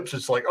it ships,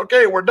 it's like,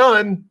 okay, we're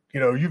done.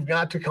 You've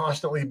got to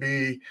constantly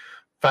be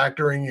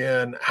factoring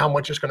in how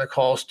much it's going to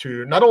cost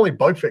to not only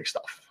bug fix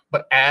stuff,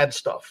 but add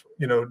stuff,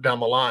 down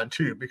the line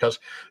too, because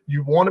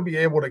you want to be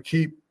able to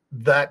keep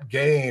that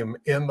game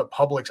in the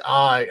public's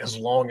eye as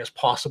long as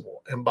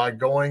possible. And by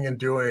going and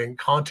doing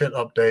content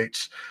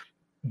updates,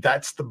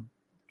 that's the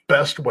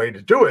best way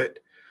to do it.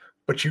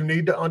 But you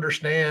need to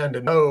understand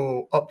and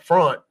know up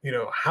front,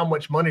 how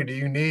much money do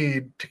you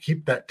need to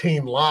keep that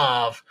team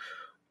live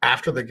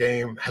after the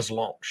game has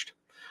launched.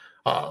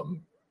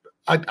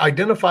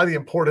 Identify the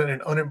important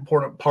and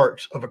unimportant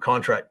parts of a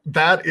contract.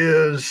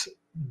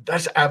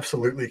 That's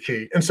absolutely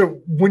key. And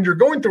so when you're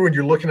going through and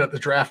you're looking at the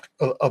draft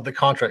of the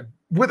contract,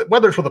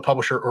 whether it's with a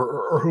publisher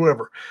or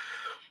whoever,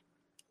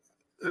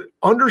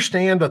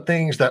 understand the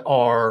things that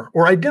are,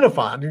 or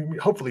identify,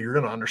 hopefully you're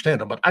going to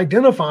understand them, but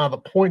identify the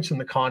points in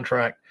the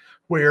contract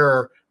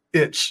where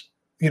it's,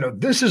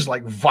 this is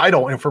like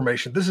vital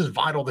information. This is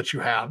vital that you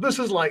have. This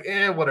is like,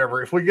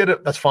 whatever. If we get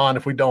it, that's fine.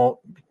 If we don't,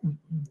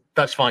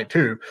 that's fine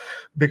too.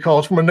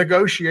 Because from a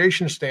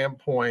negotiation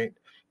standpoint,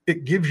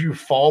 it gives you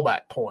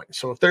fallback points.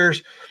 So if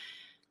there's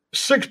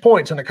 6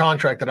 points in a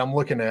contract that I'm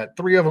looking at,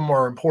 3 of them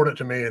are important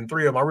to me and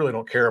 3 of them I really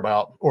don't care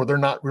about, or they're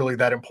not really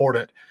that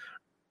important.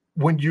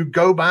 When you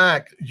go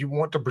back, you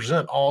want to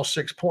present all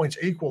 6 points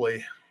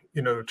equally,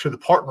 to the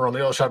partner on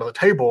the other side of the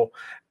table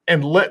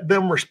and let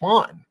them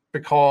respond,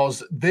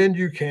 because then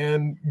you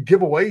can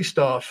give away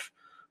stuff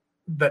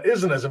that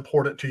isn't as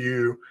important to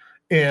you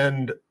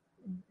and,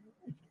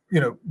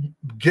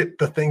 get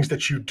the things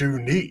that you do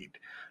need.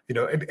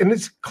 And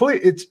it's clear,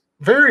 it's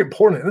very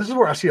important. And this is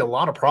where I see a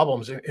lot of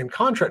problems in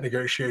contract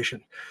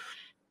negotiation.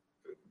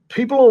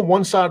 People on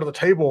one side of the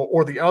table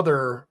or the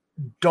other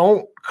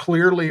don't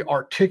clearly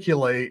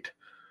articulate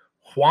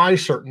why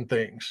certain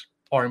things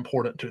are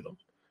important to them.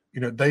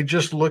 They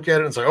just look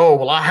at it and say, oh,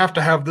 well, I have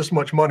to have this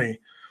much money,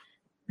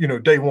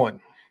 day one.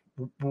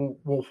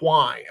 Well,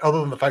 why?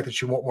 Other than the fact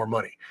that you want more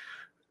money.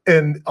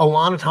 And a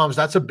lot of times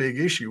that's a big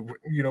issue.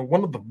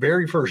 One of the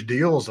very first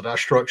deals that I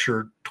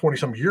structured 20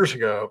 some years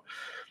ago,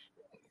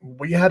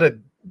 we had a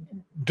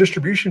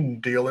distribution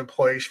deal in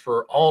place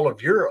for all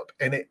of Europe.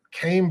 And it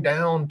came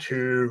down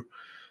to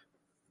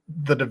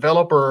the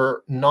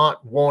developer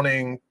not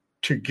wanting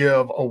to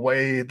give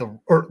away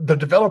the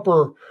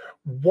developer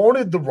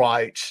wanted the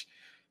rights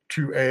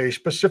to a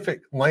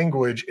specific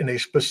language in a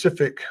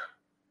specific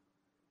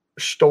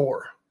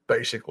store,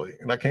 basically.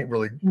 And I can't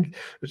really,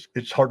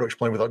 it's hard to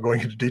explain without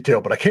going into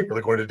detail, but I can't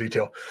really go into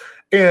detail.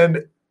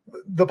 And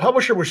the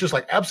publisher was just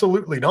like,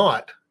 absolutely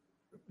not.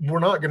 We're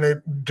not going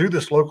to do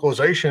this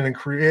localization and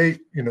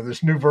create,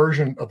 this new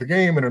version of the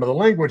game in another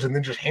language and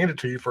then just hand it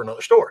to you for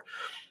another store.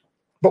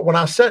 But when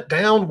I sat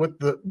down with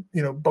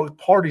both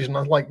parties and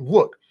I was like,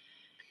 look,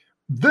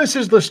 this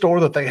is the store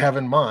that they have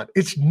in mind.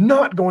 It's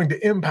not going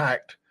to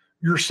impact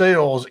your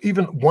sales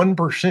even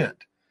 1%.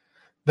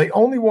 They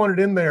only want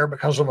it in there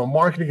because of a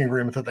marketing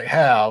agreement that they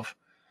have.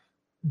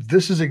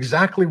 This is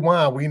exactly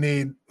why we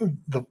need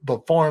the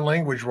foreign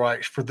language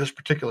rights for this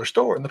particular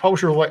store. And the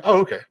publisher was like, oh,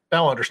 okay,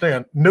 now I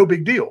understand. No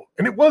big deal.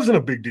 And it wasn't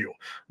a big deal.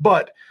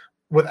 But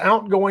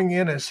without going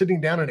in and sitting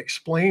down and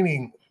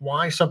explaining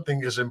why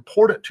something is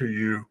important to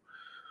you,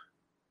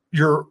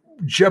 you're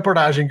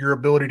jeopardizing your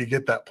ability to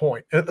get that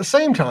point. And at the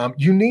same time,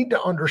 you need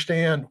to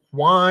understand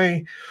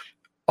why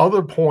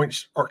other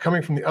points are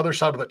coming from the other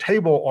side of the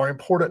table are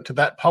important to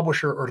that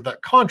publisher or to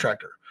that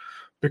contractor,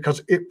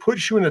 because it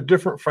puts you in a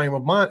different frame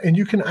of mind, and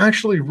you can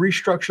actually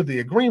restructure the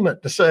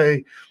agreement to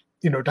say,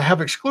 to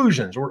have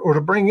exclusions or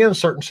to bring in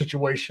certain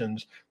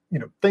situations,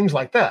 things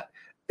like that.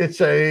 It's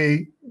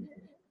a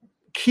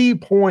key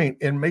point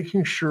in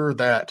making sure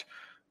that,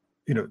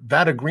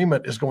 that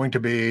agreement is going to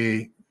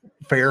be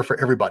fair for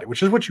everybody,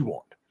 which is what you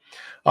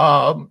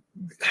want.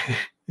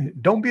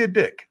 Don't be a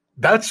dick.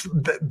 That's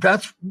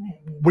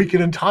we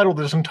can entitle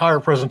this entire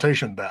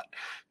presentation that.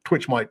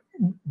 Twitch might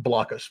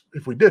block us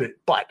if we did it,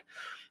 but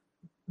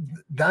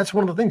that's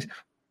one of the things.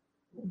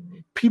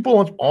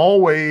 people have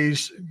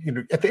always,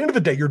 at the end of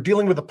the day, you're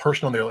dealing with a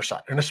person on the other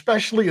side. And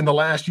especially in the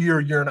last year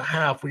and a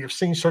half, we have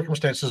seen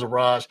circumstances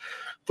arise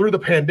through the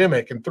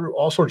pandemic and through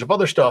all sorts of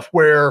other stuff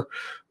where,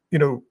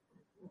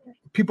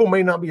 people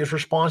may not be as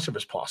responsive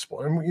as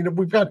possible. And,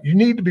 you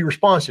need to be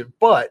responsive,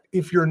 but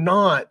if you're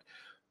not,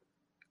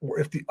 or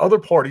if the other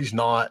party's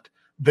not,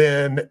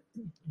 then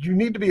you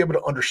need to be able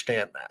to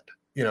understand that,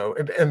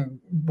 and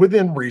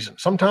within reason.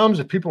 Sometimes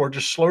if people are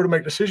just slow to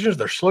make decisions,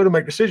 they're slow to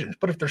make decisions.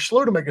 But if they're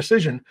slow to make a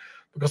decision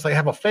because they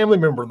have a family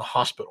member in the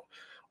hospital,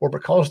 or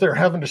because they're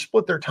having to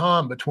split their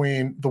time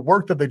between the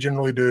work that they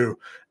generally do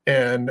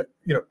and,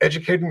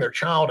 educating their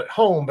child at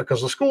home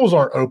because the schools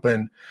aren't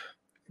open,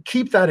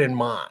 keep that in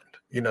mind.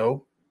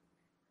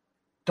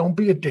 Don't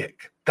be a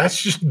dick.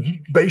 That's just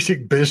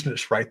basic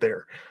business right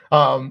there.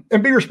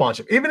 And be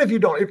responsive. Even if you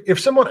don't, if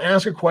someone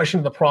asks a question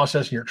in the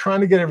process and you're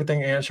trying to get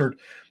everything answered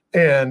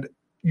and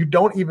you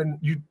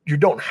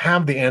don't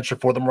have the answer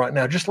for them right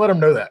now, just let them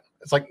know that.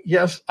 It's like,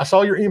 yes, I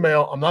saw your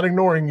email. I'm not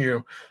ignoring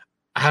you.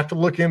 I have to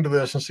look into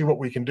this and see what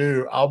we can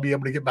do. I'll be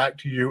able to get back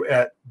to you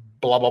at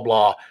blah, blah,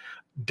 blah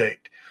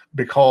date.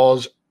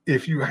 Because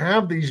if you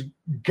have these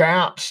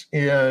gaps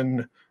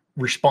in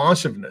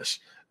responsiveness,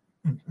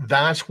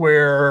 that's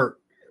where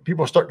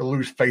people start to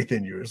lose faith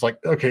in you. It's like,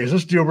 okay, is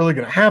this deal really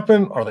going to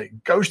happen? Are they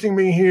ghosting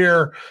me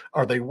here?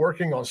 Are they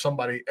working on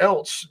somebody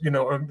else?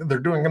 They're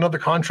doing another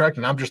contract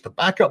and I'm just the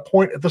backup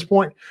point at this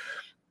point.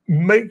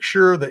 Make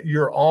sure that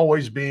you're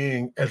always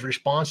being as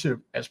responsive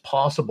as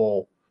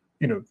possible,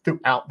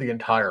 throughout the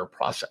entire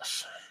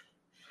process.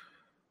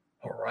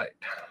 All right.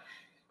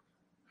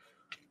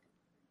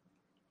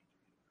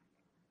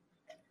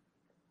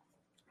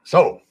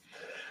 So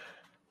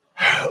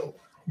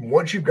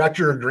once you've got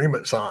your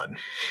agreement signed,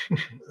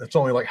 that's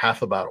only like half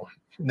the battle.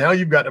 Now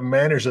you've got to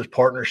manage this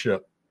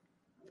partnership.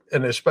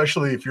 And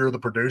especially if you're the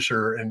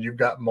producer and you've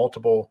got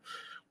multiple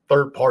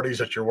third parties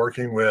that you're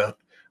working with,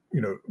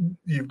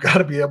 you've got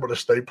to be able to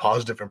stay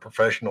positive and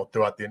professional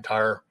throughout the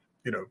entire,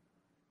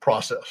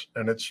 process.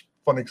 And it's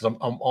funny because I'm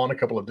on a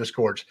couple of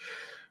Discords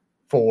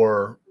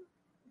for,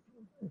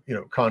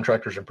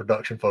 contractors and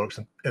production folks.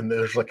 And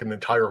there's like an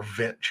entire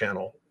vent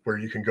channel where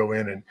you can go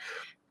in and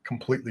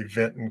completely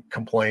vent and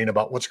complain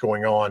about what's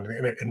going on.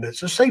 And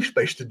it's a safe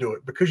space to do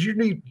it because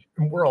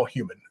we're all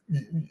human.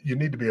 You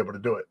need to be able to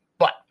do it.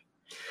 But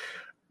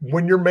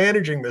when you're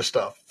managing this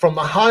stuff from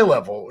the high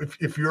level,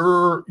 if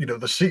you're, the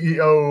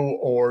CEO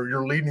or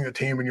you're leading the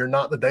team and you're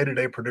not the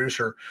day-to-day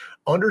producer,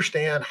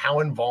 understand how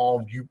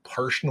involved you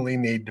personally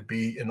need to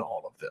be in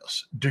all of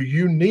this. Do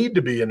you need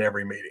to be in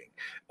every meeting?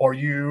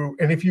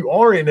 And if you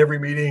are in every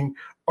meeting,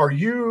 are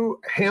you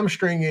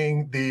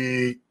hamstringing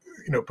the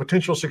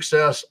potential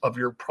success of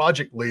your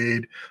project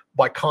lead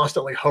by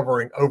constantly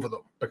hovering over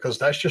them? Because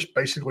that's just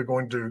basically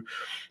going to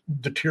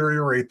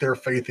deteriorate their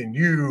faith in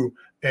you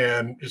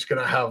and it's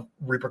going to have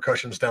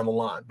repercussions down the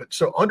line. But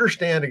so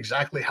understand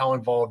exactly how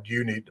involved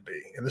you need to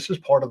be. And this is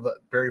part of the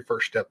very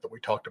first step that we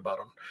talked about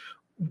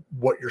on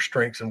what your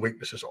strengths and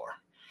weaknesses are.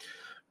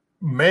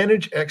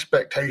 Manage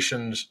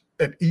expectations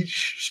at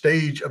each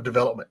stage of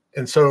development.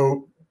 And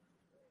so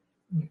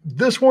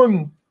this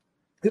one,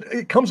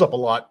 it comes up a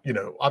lot,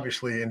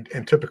 obviously in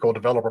typical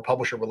developer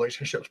publisher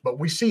relationships, but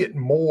we see it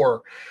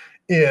more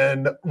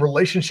in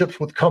relationships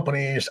with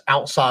companies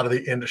outside of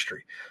the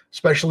industry,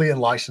 especially in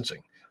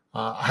licensing.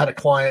 I had a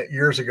client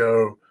years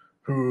ago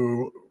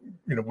who,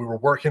 we were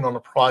working on a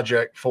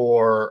project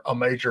for a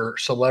major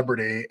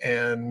celebrity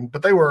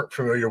but they weren't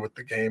familiar with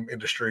the game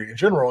industry in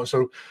general. And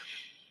so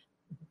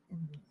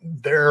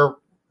their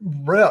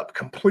rep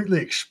completely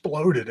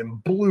exploded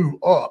and blew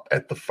up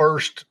at the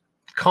first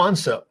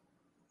concept,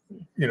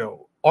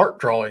 art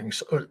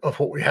drawings of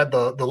what we had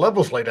the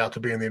levels laid out to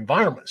be in the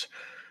environments.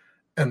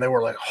 And they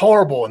were like,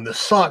 horrible, and this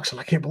sucks,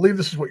 and I can't believe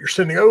this is what you're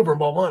sending over, and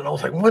blah, blah. And I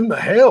was like, what in the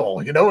hell?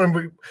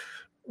 And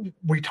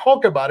we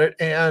talked about it,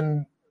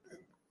 and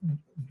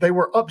they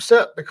were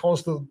upset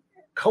because the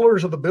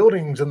colors of the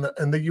buildings and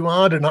the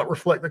UI did not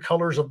reflect the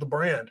colors of the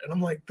brand. And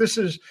I'm like,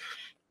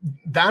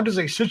 that is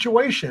a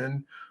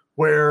situation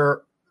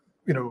where,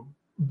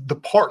 the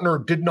partner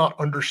did not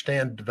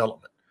understand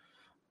development.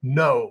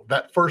 No,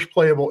 that first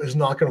playable is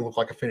not going to look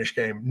like a finished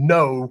game.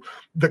 No,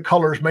 the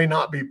colors may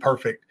not be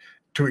perfect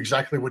to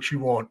exactly what you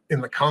want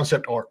in the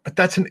concept art, but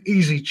that's an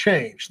easy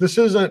change. This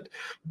isn't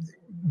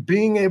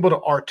being able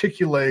to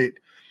articulate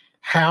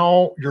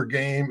how your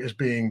game is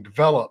being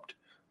developed,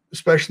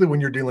 especially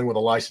when you're dealing with a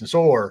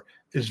licensor,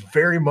 is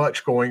very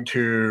much going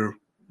to,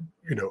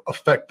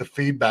 affect the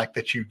feedback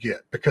that you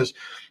get. Because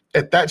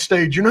at that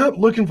stage, you're not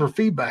looking for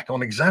feedback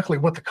on exactly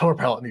what the color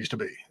palette needs to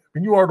be. I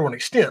mean, you are to an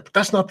extent, but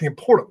that's not the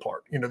important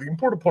part. The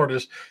important part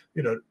is,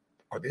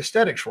 are the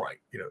aesthetics right?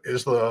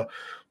 Is the,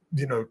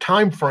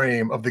 time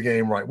frame of the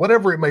game right?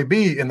 Whatever it may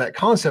be in that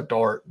concept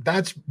art,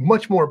 that's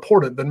much more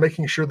important than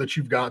making sure that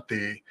you've got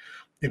the,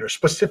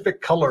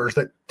 specific colors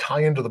that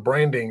tie into the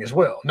branding as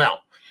well. Now,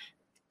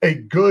 a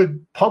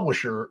good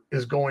publisher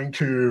is going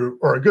to,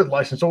 or a good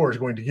licensor is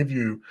going to give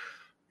you,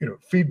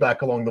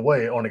 feedback along the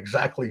way on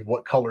exactly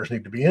what colors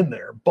need to be in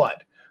there.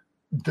 But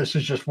this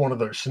is just one of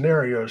those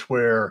scenarios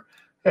where,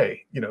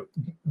 hey,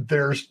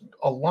 there's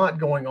a lot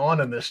going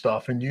on in this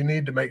stuff, and you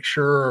need to make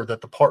sure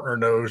that the partner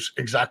knows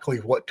exactly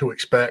what to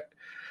expect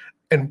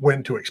and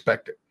when to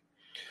expect it.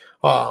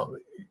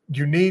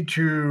 You need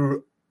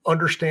to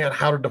understand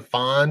how to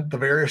define the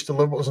various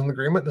deliverables in the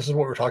agreement. This is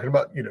what we're talking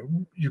about.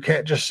 You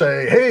can't just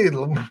say, hey,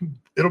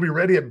 it'll be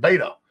ready at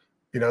beta.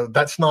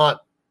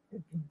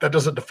 That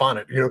doesn't define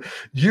it.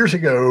 Years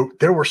ago,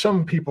 there were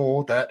some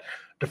people that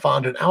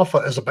defined an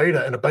alpha as a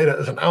beta and a beta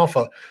as an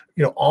alpha.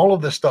 All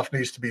of this stuff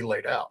needs to be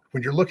laid out.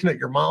 When you're looking at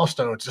your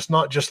milestones, it's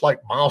not just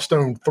like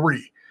milestone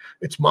 3.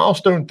 It's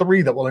milestone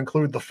 3 that will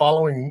include the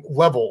following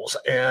levels,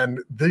 and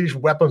these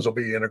weapons will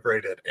be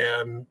integrated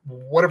and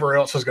whatever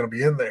else is going to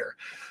be in there.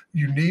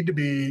 You need to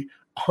be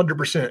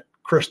 100%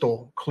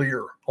 crystal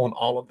clear on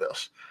all of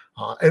this.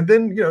 And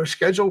then,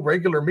 schedule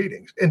regular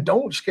meetings, and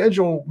don't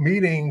schedule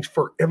meetings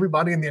for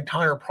everybody in the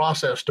entire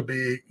process to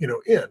be,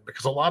 in,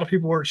 because a lot of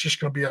people it's just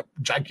going to be a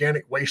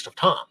gigantic waste of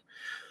time.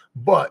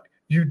 But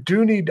you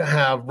do need to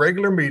have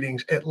regular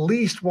meetings at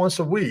least once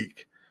a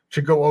week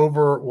to go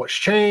over what's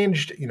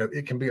changed.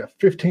 It can be a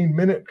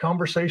 15-minute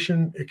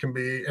conversation. It can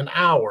be an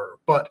hour,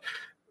 but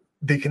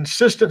the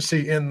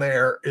consistency in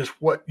there is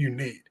what you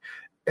need.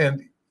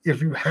 And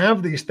if you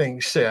have these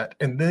things set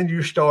and then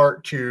you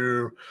start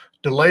to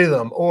delay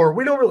them, or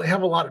we don't really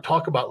have a lot to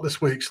talk about this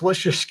week, so let's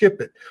just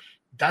skip it,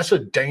 that's a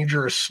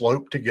dangerous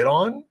slope to get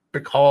on,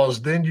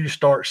 because then you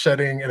start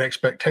setting an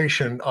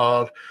expectation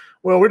of,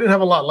 well, we didn't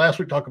have a lot last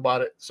week to talk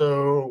about it,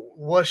 so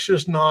let's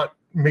just not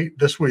meet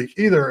this week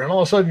either. And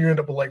all of a sudden you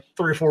end up with like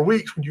 3 or 4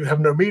 weeks when you have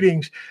no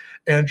meetings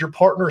and your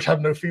partners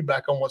have no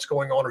feedback on what's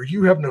going on, or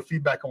you have no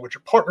feedback on what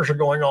your partners are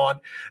going on.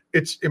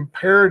 It's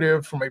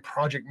imperative from a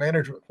project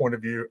management point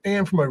of view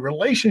and from a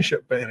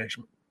relationship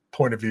management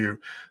point of view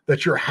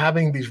that you're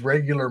having these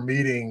regular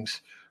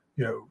meetings,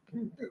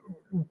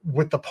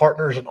 with the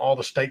partners and all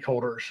the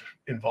stakeholders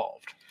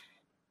involved.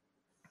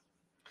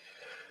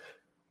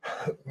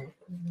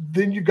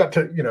 Then you've got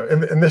to,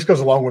 and this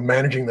goes along with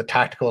managing the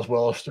tactical as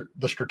well as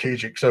the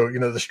strategic. So,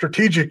 the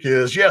strategic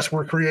is, yes,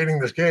 we're creating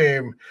this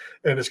game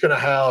and it's going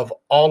to have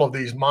all of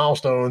these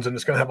milestones and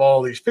it's going to have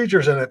all these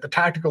features in it. The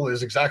tactical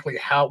is exactly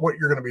what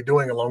you're going to be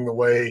doing along the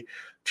way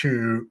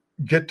to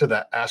get to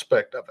that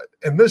aspect of it.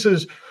 And this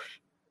is,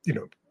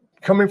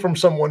 coming from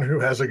someone who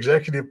has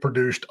executive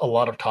produced a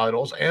lot of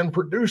titles and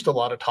produced a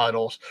lot of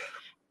titles,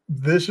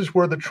 this is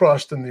where the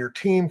trust in your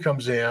team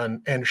comes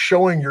in, and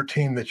showing your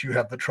team that you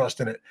have the trust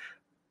in it.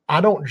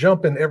 I don't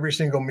jump in every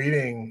single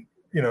meeting,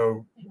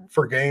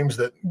 for games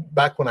that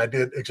back when I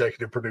did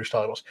executive produced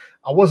titles,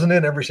 I wasn't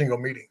in every single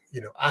meeting.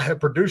 I had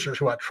producers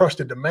who I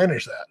trusted to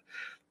manage that.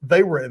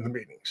 They were in the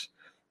meetings.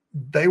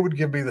 They would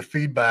give me the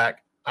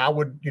feedback. I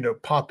would,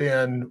 pop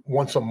in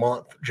once a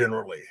month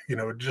generally,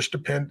 it just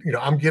depend,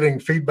 I'm getting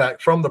feedback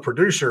from the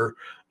producer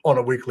on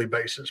a weekly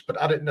basis, but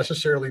I didn't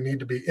necessarily need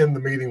to be in the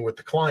meeting with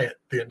the client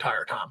the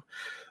entire time.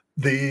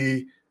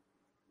 The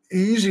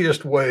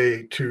easiest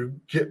way to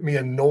get me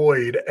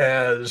annoyed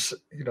as,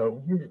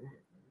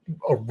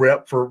 a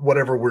rep for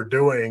whatever we're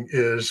doing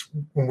is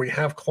when we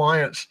have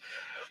clients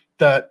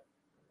that,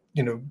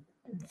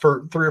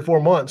 for 3 or 4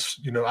 months,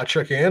 I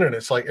check in and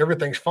it's like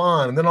everything's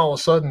fine. And then all of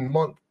a sudden,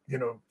 month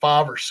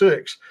 5 or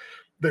 6,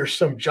 there's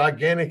some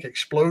gigantic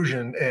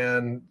explosion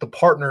and the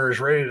partner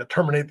is ready to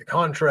terminate the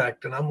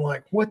contract. And I'm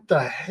like, what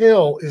the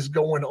hell is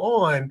going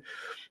on?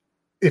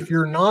 If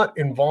you're not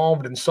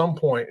involved in some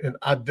point in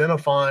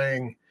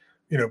identifying,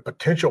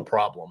 potential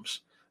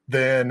problems,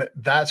 then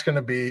that's going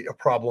to be a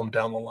problem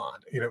down the line.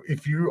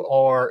 If you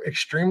are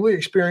extremely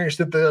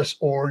experienced at this,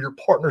 or your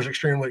partner's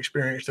extremely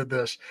experienced at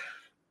this,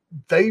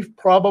 they've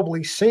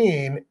probably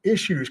seen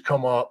issues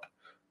come up,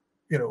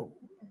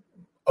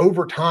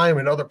 over time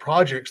in other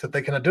projects that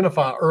they can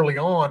identify early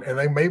on, and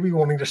they may be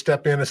wanting to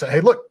step in and say,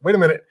 hey, look, wait a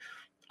minute.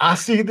 I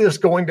see this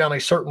going down a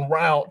certain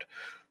route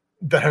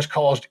that has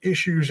caused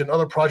issues in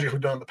other projects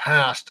we've done in the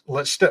past.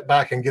 Let's step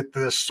back and get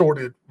this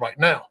sorted right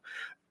now.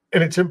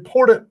 And it's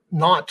important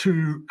not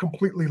to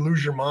completely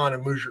lose your mind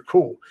and lose your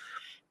cool.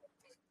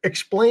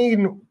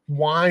 Explain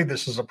why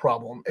this is a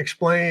problem.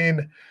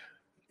 Explain,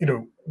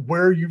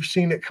 where you've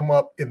seen it come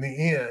up in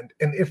the end.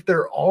 And if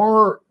there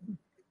are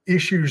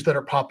issues that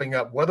are popping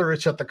up, whether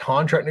it's at the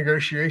contract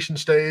negotiation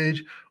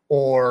stage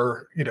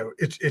or,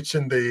 it's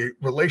in the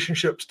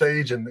relationship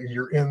stage and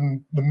you're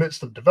in the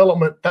midst of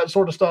development, that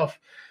sort of stuff,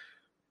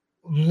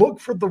 look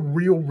for the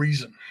real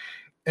reason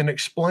and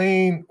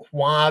explain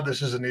why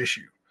this is an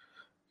issue.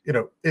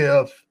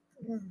 If,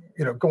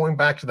 going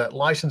back to that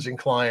licensing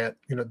client,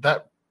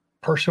 that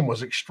person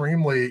was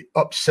extremely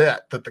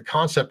upset that the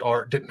concept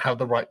art didn't have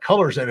the right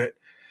colors in it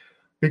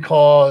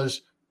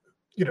because,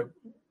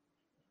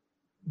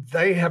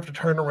 they have to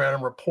turn around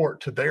and report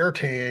to their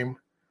team.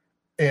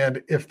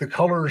 And if the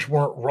colors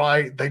weren't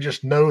right, they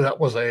just know that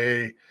was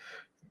a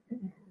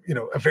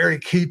very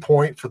key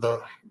point for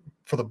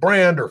the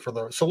brand or for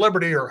the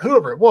celebrity or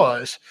whoever it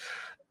was.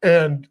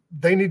 And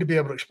they need to be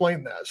able to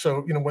explain that.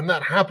 So, when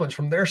that happens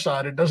from their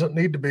side, it doesn't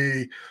need to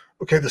be,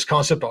 okay, this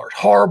concept art is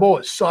horrible.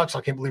 It sucks.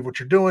 I can't believe what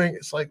you're doing.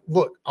 It's like,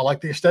 look, I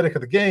like the aesthetic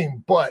of the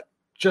game, but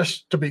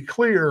just to be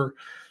clear,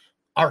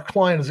 our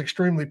client is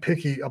extremely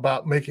picky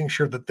about making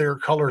sure that their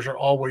colors are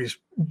always,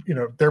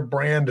 their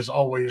brand is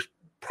always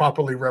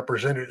properly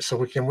represented. So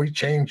we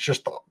change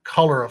just the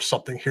color of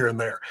something here and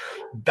there.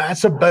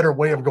 That's a better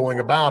way of going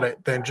about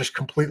it than just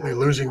completely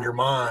losing your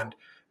mind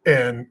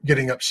and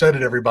getting upset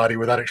at everybody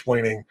without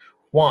explaining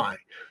why.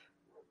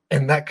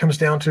 And that comes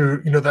down to,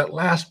 that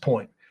last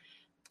point,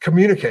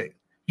 communicate.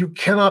 You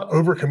cannot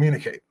over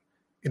communicate.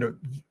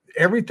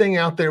 Everything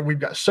out there, we've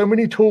got so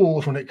many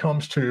tools when it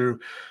comes to,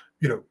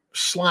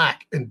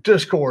 Slack and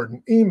Discord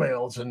and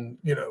emails and,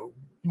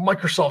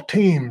 Microsoft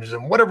Teams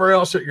and whatever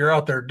else that you're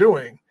out there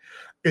doing.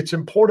 It's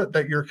important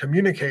that you're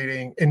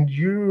communicating, and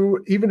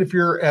you, even if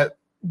you're at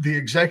the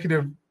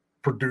executive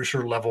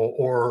producer level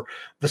or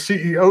the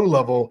CEO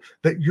level,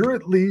 that you're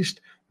at least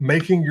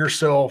making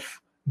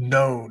yourself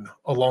known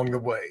along the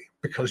way,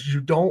 because you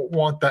don't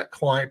want that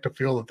client to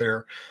feel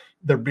that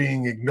they're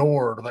being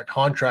ignored, or that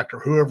contractor,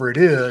 whoever it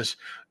is.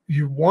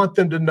 You want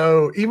them to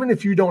know, even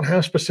if you don't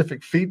have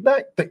specific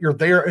feedback, that you're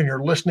there and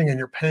you're listening and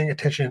you're paying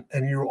attention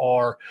and you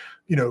are,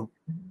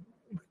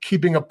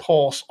 keeping a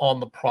pulse on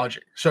the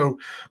project. So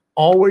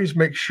always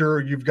make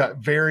sure you've got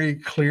very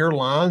clear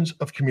lines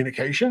of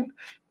communication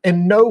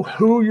and know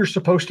who you're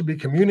supposed to be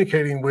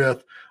communicating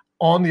with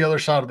on the other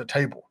side of the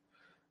table.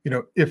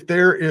 If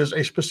there is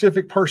a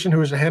specific person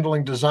who is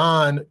handling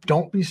design,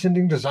 don't be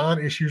sending design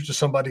issues to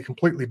somebody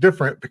completely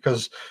different,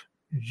 because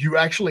you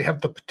actually have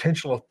the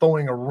potential of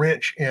throwing a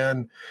wrench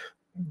in,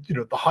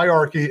 the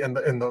hierarchy and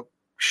the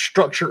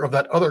structure of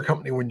that other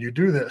company when you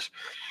do this.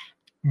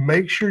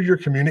 Make sure you're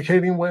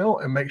communicating well,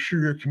 and make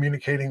sure you're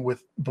communicating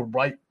with the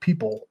right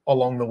people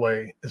along the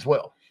way as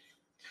well.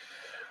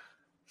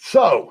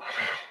 So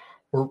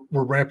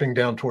we're ramping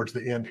down towards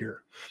the end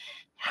here.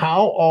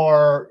 How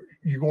are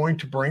you going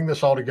to bring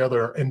this all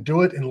together and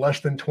do it in less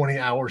than 20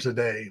 hours a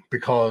day?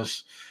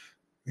 Because,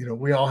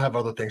 we all have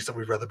other things that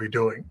we'd rather be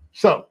doing.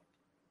 So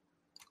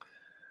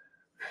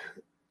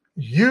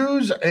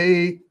use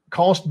a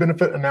cost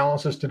benefit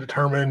analysis to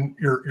determine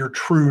your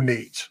true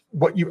needs,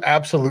 what you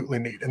absolutely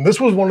need. And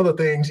this was one of the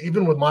things,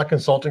 even with my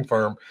consulting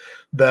firm,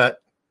 that,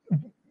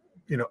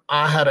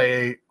 I had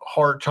a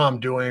hard time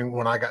doing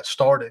when I got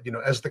started.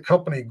 As the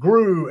company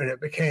grew and it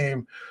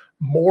became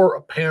more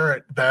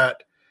apparent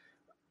that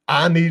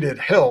I needed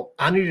help,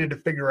 I needed to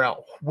figure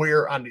out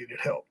where I needed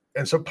help.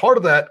 And so part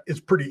of that is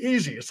pretty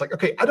easy. It's like,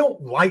 okay, I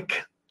don't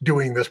like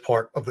doing this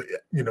part of the,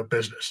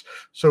 business.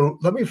 So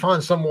let me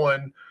find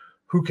someone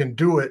who can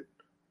do it,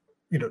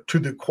 to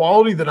the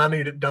quality that I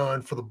need it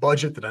done for the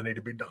budget that I need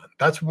to be done.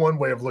 That's one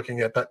way of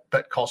looking at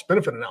that cost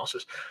benefit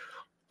analysis.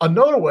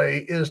 Another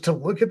way is to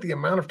look at the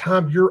amount of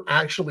time you're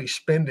actually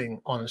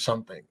spending on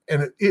something.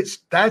 And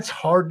that's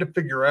hard to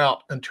figure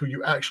out until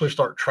you actually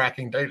start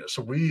tracking data.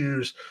 So we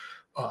use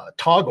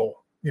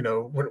Toggle.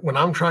 When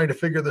I'm trying to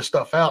figure this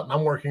stuff out and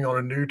I'm working on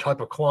a new type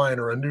of client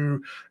or a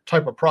new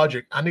type of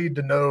project, I need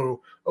to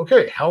know,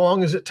 okay, how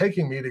long is it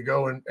taking me to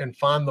go and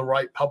find the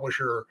right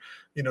publisher,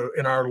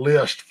 in our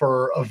list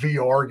for a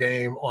VR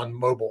game on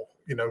mobile,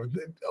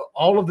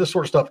 all of this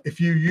sort of stuff. If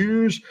you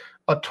use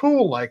a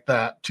tool like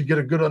that to get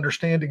a good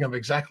understanding of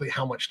exactly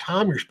how much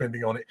time you're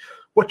spending on it,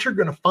 what you're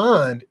going to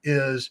find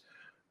is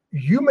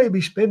you may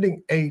be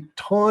spending a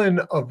ton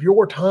of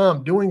your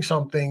time doing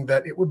something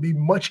that it would be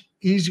much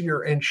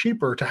easier and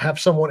cheaper to have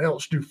someone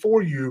else do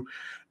for you.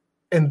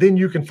 And then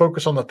you can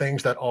focus on the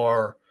things that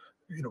are,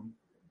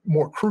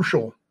 more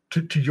crucial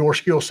to your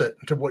skill set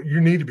and to what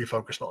you need to be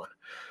focused on.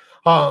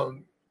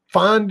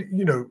 Find,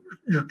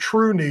 your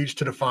true needs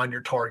to define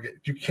your target.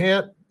 You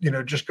can't,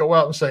 just go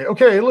out and say,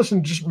 okay,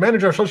 listen, just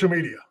manage our social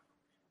media.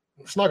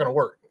 It's not going to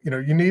work.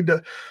 You need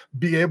to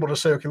be able to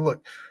say, okay,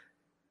 look,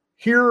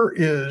 here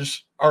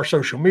is our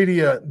social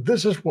media.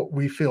 This is what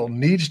we feel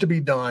needs to be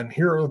done.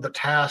 Here are the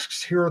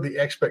tasks. Here are the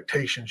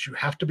expectations. You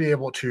have to be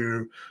able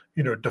to,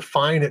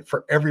 define it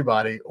for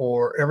everybody,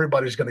 or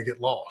everybody's going to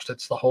get lost.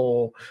 It's the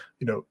whole,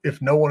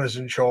 if no one is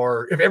in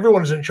charge, if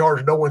everyone is in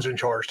charge, no one's in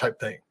charge type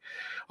thing.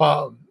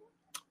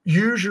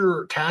 Use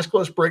your task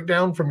list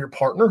breakdown from your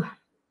partner,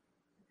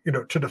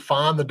 to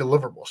define the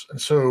deliverables. And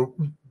so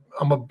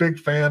I'm a big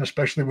fan,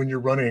 especially when you're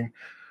running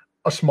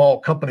a small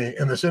company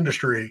in this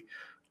industry,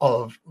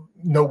 of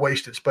no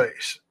wasted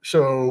space.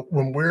 So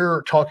when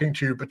we're talking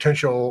to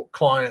potential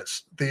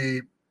clients,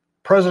 the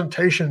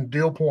presentation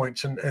deal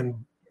points and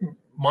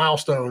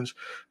milestones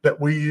that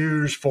we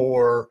use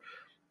for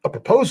a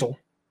proposal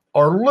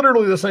are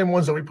literally the same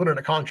ones that we put in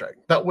a contract.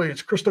 That way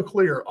it's crystal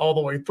clear all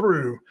the way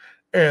through,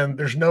 and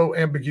there's no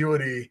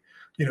ambiguity,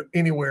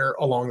 anywhere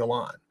along the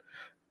line.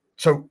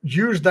 So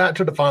use that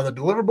to define the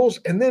deliverables,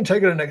 and then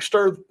take it a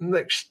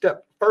next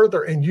step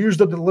further and use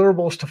the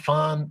deliverables to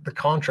find the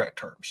contract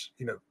terms.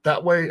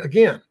 That way,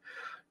 again,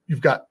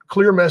 you've got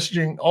clear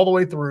messaging all the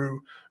way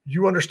through.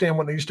 You understand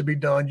what needs to be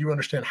done. You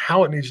understand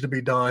how it needs to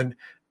be done.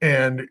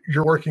 And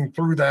you're working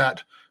through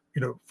that,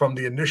 from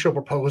the initial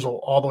proposal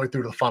all the way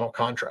through to the final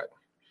contract.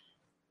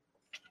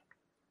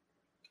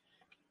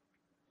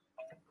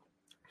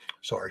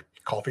 Sorry,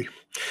 coffee.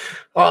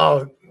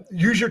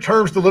 Use your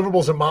terms,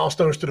 deliverables, and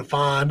milestones to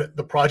define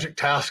the project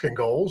task and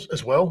goals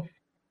as well.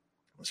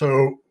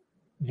 So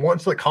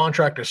once the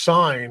contract is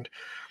signed,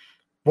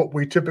 what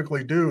we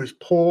typically do is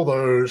pull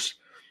those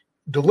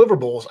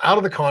deliverables out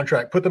of the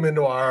contract, put them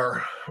into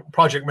our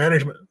project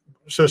management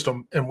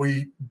system, and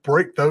we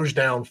break those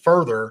down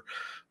further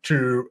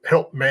to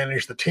help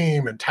manage the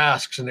team and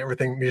tasks and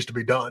everything needs to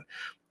be done.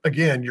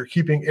 Again, you're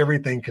keeping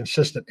everything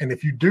consistent. And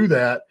if you do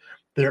that,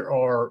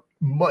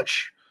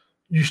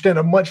 you stand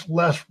a much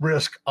less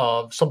risk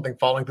of something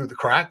falling through the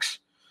cracks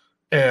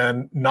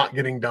and not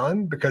getting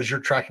done because you're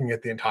tracking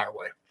it the entire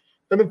way.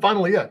 And then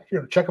finally,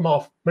 check them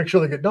off, make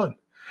sure they get done.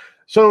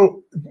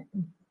 So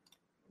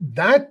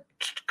that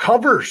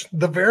covers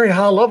the very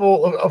high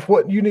level of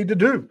what you need to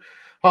do.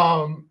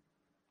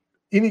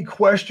 Any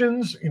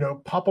questions,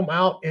 pop them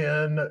out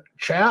in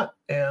chat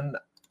and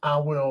I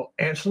will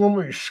answer them.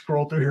 Let me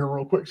scroll through here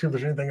real quick, see if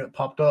there's anything that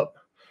popped up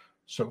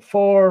so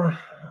far.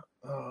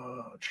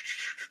 All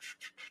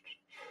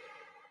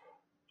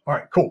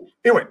right, cool.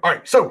 Anyway, all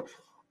right, so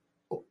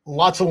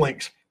lots of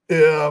links.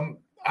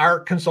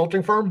 Our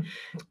consulting firm,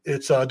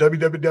 it's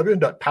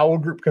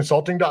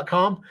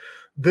www.powellgroupconsulting.com.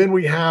 Then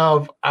we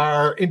have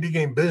our Indie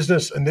Game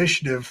Business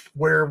Initiative,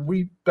 where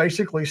we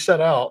basically set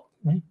out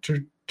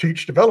to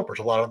teach developers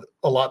a lot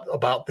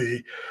about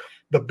the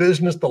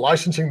business, the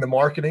licensing, the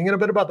marketing, and a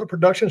bit about the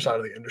production side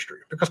of the industry,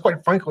 because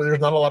quite frankly, there's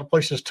not a lot of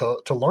places to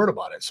learn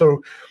about it.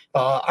 So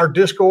our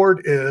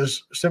Discord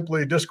is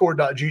simply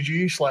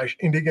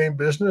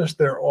discord.gg/indiegamebusiness.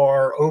 There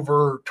are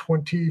over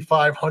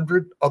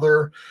 2,500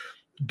 other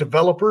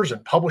developers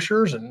and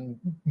publishers and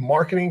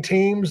marketing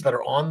teams that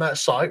are on that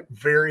site.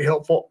 Very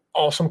helpful,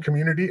 awesome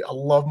community. I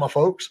love my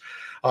folks.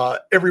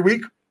 Every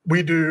week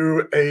we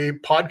do a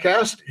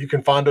podcast. You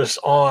can find us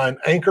on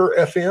Anchor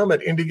FM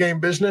at Indie Game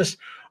Business,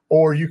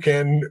 or you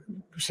can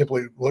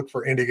simply look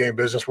for Indie Game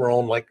Business. We're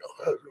on like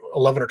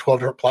 11 or 12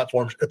 different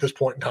platforms at this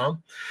point in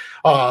time.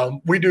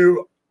 We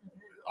do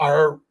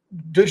our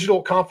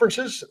digital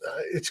conferences.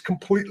 It's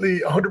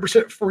completely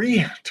 100%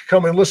 free to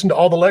come and listen to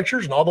all the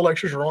lectures, and all the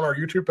lectures are on our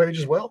YouTube page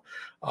as well.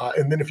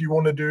 And then if you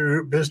want to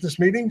do business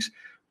meetings,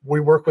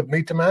 we work with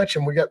Meet to Match,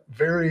 and we got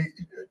very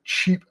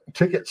cheap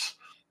tickets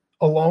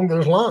along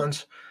those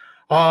lines.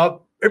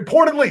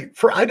 Importantly,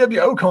 for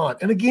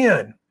IWOCon, and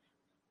again,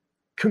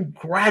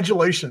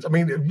 congratulations. I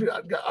mean,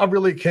 I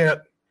really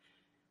can't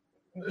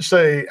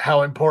say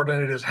how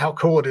important it is, how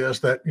cool it is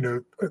that,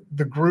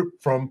 the group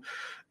from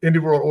Indie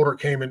World Order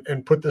came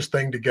and put this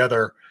thing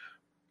together.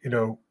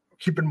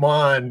 Keep in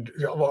mind,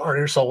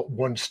 I saw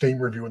one Steam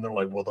review and they're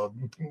like, well, the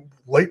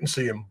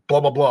latency and blah,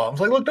 blah, blah. I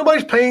was like, look,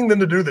 nobody's paying them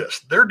to do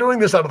this. They're doing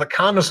this out of the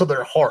kindness of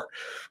their heart.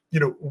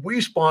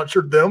 We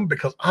sponsored them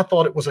because I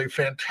thought it was a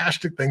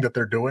fantastic thing that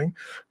they're doing.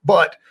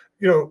 But,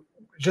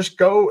 just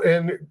go,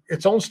 and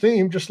it's on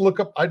Steam. Just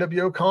look up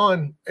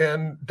IWOCon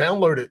and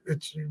download it.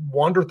 It's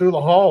wander through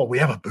the hall. We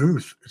have a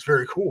booth. It's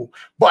very cool.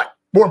 But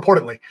more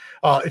importantly,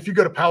 if you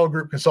go to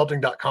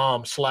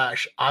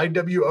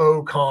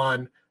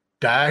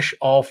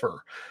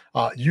powellgroupconsulting.com/IWOCon-offer,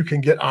 you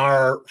can get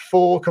our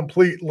full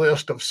complete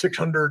list of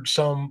 600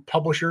 some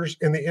publishers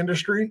in the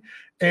industry.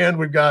 And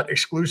we've got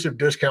exclusive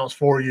discounts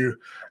for you,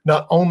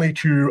 not only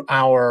to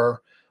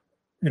our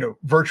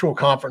virtual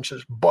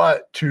conferences,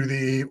 but to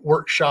the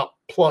Workshop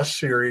Plus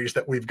series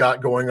that we've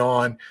got going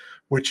on,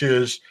 which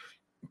is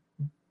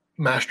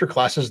master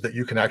classes that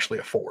you can actually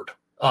afford.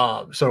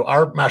 So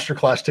our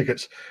masterclass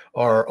tickets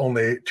are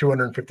only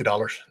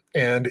 $250.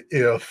 And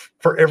if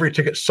for every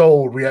ticket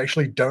sold, we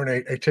actually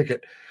donate a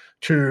ticket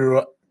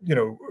to,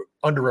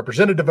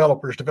 underrepresented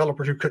developers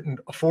who couldn't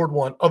afford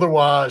one.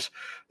 Otherwise,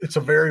 it's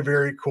a very,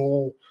 very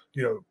cool,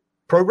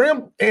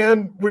 program.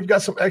 And we've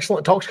got some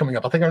excellent talks coming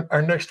up. I think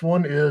our next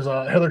one is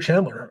Heather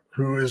Chandler,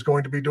 who is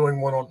going to be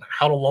doing one on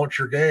how to launch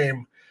your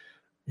game,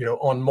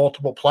 on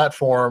multiple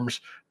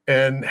platforms.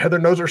 And Heather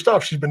knows her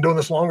stuff. She's been doing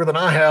this longer than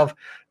I have.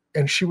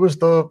 And she was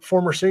the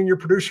former senior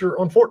producer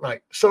on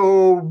Fortnite.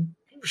 So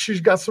she's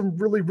got some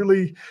really,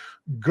 really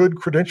good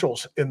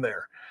credentials in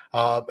there.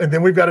 And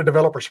then we've got a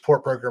developer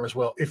support program as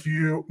well. If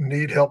you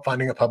need help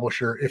finding a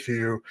publisher, if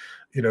you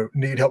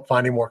need help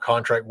finding more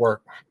contract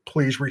work,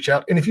 please reach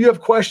out. And if you have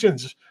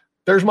questions,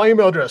 there's my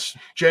email address,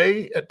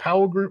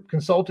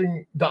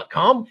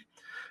 j@powellgroupconsulting.com.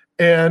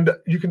 And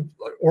you can,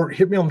 or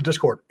hit me on the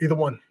Discord, either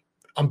one.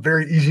 I'm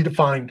very easy to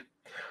find.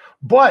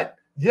 But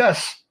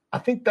yes, I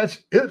think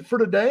that's it for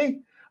today.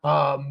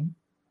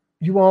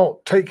 You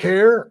all take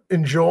care,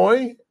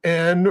 enjoy,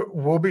 and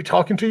we'll be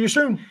talking to you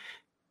soon.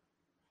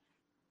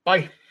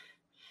 Bye.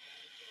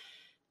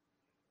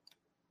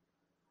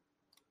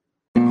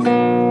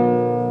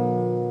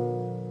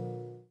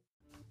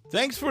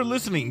 Thanks for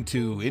listening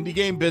to Indie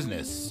Game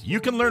Business. You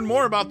can learn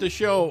more about the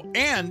show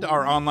and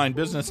our online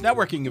business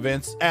networking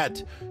events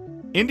at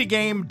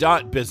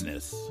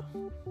indiegame.business.